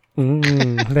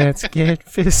 Let's get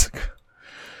physical.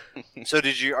 So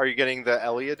are you getting the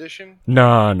Ellie edition? No,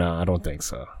 I don't think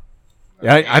so.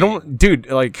 I don't, dude.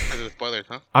 Like, Because of the spoilers,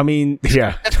 huh? I mean,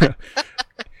 yeah.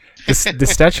 The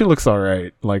statue looks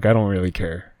alright. Like, I don't really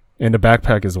care, and the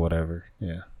backpack is whatever.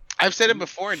 Yeah. I've said it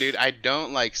before, dude. I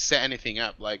don't like set anything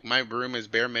up. Like, my room is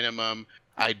bare minimum.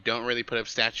 I don't really put up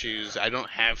statues. I don't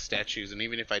have statues, and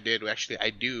even if I did, actually,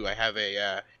 I do. I have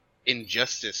a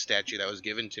Injustice statue that was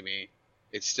given to me.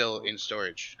 It's still in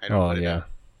storage. I don't Oh put it yeah. up.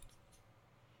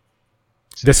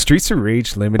 So, The Streets of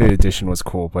Rage limited edition was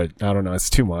cool, but I don't know. It's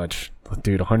too much,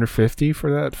 dude. 150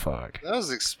 for that? Fuck. That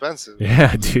was expensive.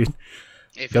 Yeah, dude.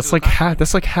 if it That's was like not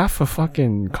That's like half a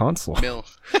fucking console. mil.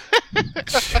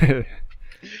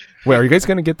 Wait, are you guys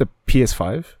gonna get the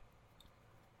PS5?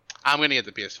 I'm gonna get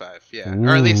the PS5, yeah,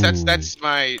 or at least Ooh. that's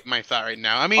my thought right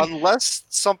now. I mean, Unless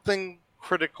something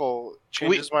critical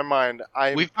changes my mind,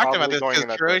 we've talked about this going because in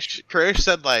that direction. Kurosh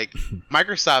said like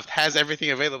Microsoft has everything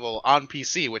available on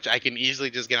PC, which I can easily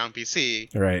just get on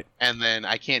PC, Right. and then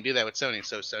I can't do that with Sony,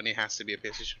 so Sony has to be a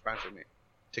PlayStation 5 for me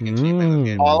to continue playing those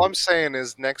games. All I'm saying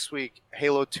is next week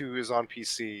Halo 2 is on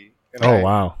PC. And Oh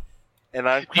wow. And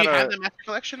I'm Do you kind have of the Master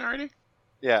Collection already?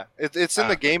 it's in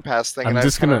the Game Pass thing. I'm and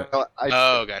just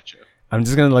Oh, gotcha. I'm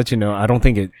just gonna let you know. I don't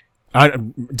think it. I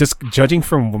just judging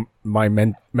from my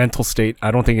mental state, I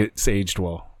don't think it's aged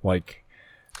well. Like,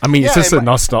 I mean, it's Yeah, just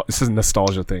it's a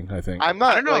nostalgia thing. I think. I'm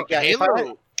not. I don't know. Like, yeah,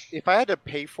 Halo. if I had to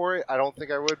pay for it, I don't think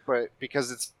I would. But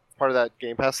because it's part of that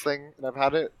Game Pass thing, and I've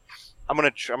had it, I'm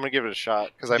gonna give it a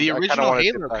shot because The I kind of original want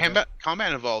to Halo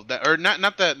Combat Evolved, or not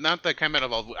the Combat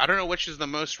Evolved. I don't know which is the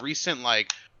most recent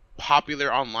like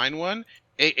popular online one.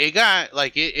 It got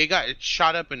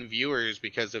shot up in viewers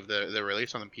because of the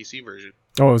release on the PC version.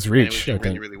 Oh, it was And it was Reach. doing I really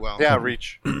think. really well. Yeah,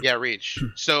 Reach. Yeah, Reach.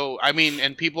 So I mean,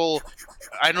 and people,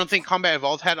 I don't think Combat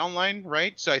Evolved had online,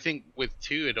 right? So I think with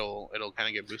 2, it'll kind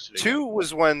of get boosted. Again. 2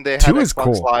 was when they had 2 is Xbox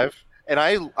cool. Live, and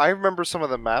I remember some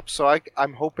of the maps. So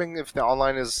I'm hoping if the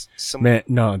online is similar Man,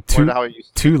 no. to how it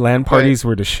used to. 2 LAN parties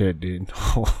were the shit, dude.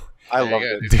 I There you loved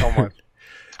go, it dude. so much.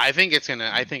 I think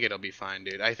it'll be fine,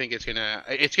 dude. I think it's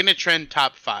gonna trend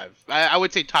top 5. I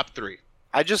would say top 3.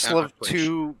 I just On loved Twitch.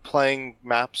 two playing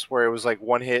maps where it was like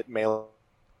one hit melee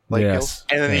Yes. kills,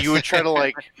 and then Yes. you would try to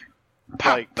like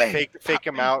Pop, bang, fake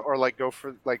him out or like go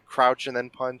for like crouch and then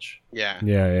punch. Yeah.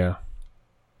 Yeah.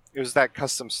 It was that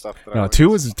custom stuff that I No, liked.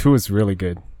 two was really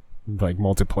good, like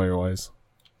multiplayer wise.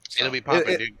 So, It'll be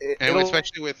popping, dude. And it'll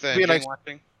especially with be a Jang nice-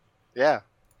 watching yeah.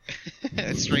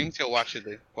 streams, he'll watch it.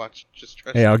 Dude. Watch, just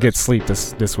trust. Hey, I'll get sleep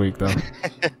this week though.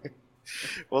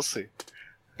 We'll see.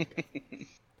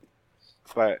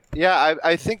 But yeah,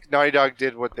 I think Naughty Dog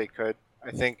did what they could.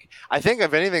 I think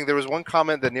if anything, there was one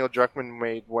comment that Neil Druckmann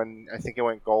made when I think it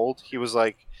went gold. He was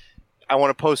like, "I want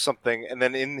to post something," and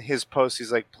then in his post,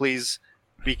 he's like, "Please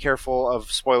be careful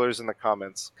of spoilers in the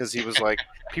comments," because he was like,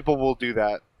 "People will do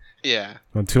that." Yeah.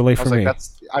 Well, too late I for was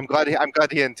like, me. I'm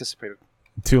glad he anticipated.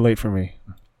 Too late for me.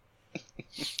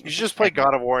 You should just play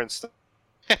God of War instead.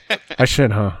 I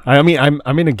should, huh? I mean,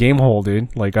 I'm in a game hole,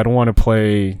 dude. Like, I don't want to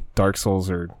play Dark Souls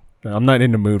or I'm not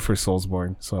in the mood for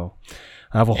Soulsborne, so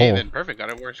I have a Hey, hole. then perfect.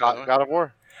 God of War. God of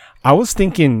War. I was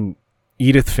thinking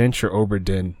Edith Finch or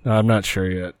Oberdin. I'm not sure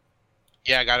yet.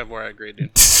 Yeah, God of War. I agree,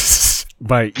 dude.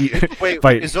 By Wait,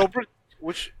 by is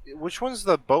which one's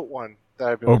the boat one that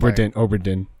I've been playing?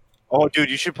 Oberdin. Oh, dude,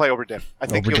 you should play Oberdin. I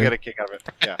think you'll Oberdin? get a kick out of it.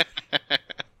 Yeah.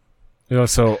 You know,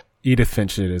 so Edith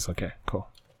Finch it is. Okay, cool.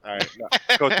 All right, no,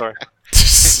 go Thor.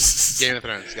 Game of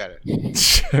Thrones. Got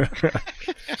it.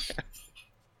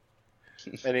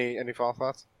 Any final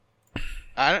thoughts?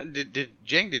 I don't. Did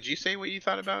Jang? Did you say what you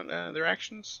thought about their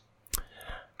actions?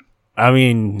 I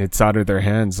mean, it's out of their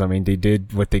hands. I mean, they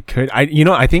did what they could.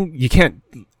 I think you can't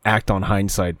act on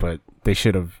hindsight, but they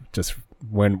should have just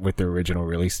went with the original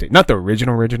release date. Not the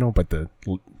original, but the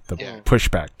Yeah.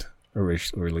 pushback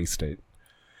release date.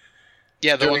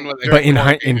 Yeah, the During- one with. But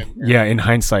in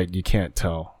hindsight, you can't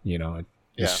tell. You know,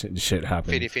 Yeah. shit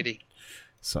happened. Fitty.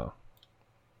 So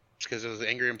Because it was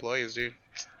angry employees, dude.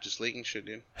 Just leaking shit,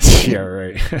 dude. yeah,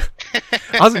 right.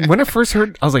 When I first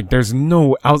heard, I was like, "There's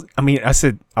no." I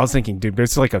was thinking, dude,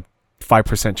 there's like a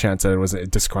 5% chance that it was a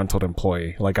disgruntled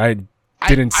employee. Like I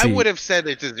didn't see. I would have said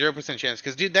it's a 0% chance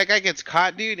because, dude, that guy gets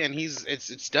caught, dude, and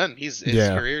it's done. His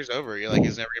Yeah. career's over. You're like,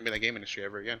 he's never gonna be in the game industry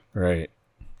ever again. Right.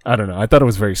 I don't know. I thought it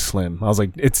was very slim. I was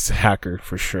like, it's hacker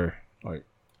for sure. Like,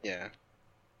 Yeah.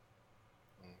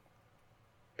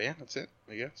 But yeah, that's it.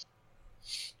 I guess.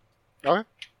 Okay.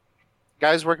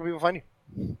 Guys, where can people find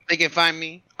you? They can find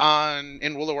me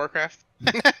in World of Warcraft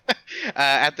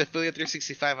at the Filio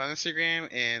 365 on Instagram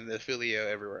and the Filio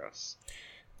everywhere else.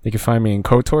 you can find me in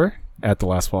KOTOR at the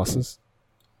Last Bosses.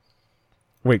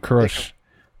 Wait, Kurosh,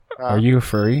 are you a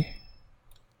furry?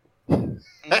 Mm.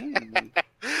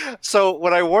 So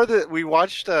when I wore we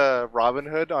watched Robin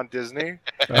Hood on Disney,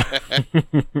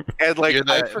 and like You're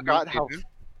I the forgot new how season?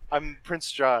 I'm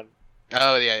Prince John.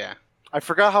 Oh yeah. I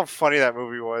forgot how funny that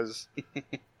movie was.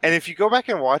 And if you go back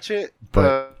and watch it,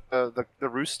 But- the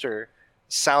rooster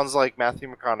sounds like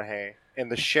Matthew McConaughey,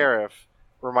 and the sheriff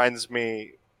reminds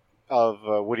me of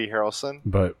Woody Harrelson.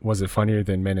 But was it funnier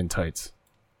than Men in Tights?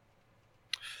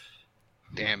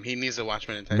 Damn, he needs to watch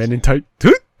Men in Tights. Men in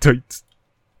Tights.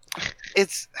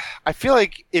 I feel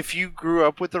like if you grew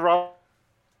up with the Robin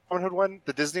Hood one,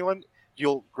 the Disney one,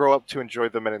 you'll grow up to enjoy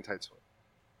the Men in Tights one.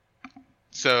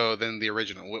 So then the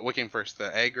original. What came first,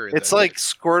 the egg or? It's the... like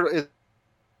Squirtle.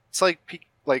 It's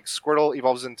like Squirtle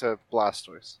evolves into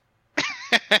Blastoise.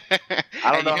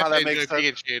 I don't know how that makes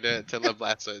sense. Pikachu to love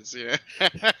Blastoise, yeah.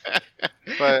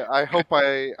 But I hope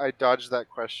I dodged that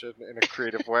question in a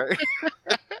creative way.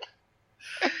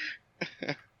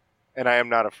 And I am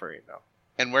not a furry, no.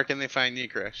 And where can they find you,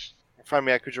 Kurosh? Find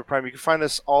me at Kujo Prime. You can find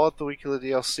us all at the Weekly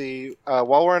DLC.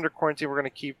 While we're under quarantine, we're going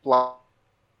to keep live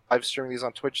streaming these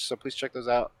on Twitch, so please check those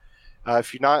out.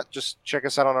 If you're not, just check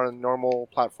us out on our normal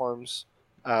platforms.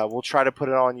 We'll try to put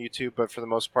it on YouTube, but for the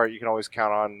most part, you can always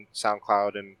count on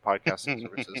SoundCloud and podcasting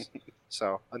services.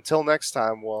 So until next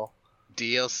time, we'll...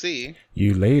 DLC.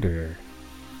 You later.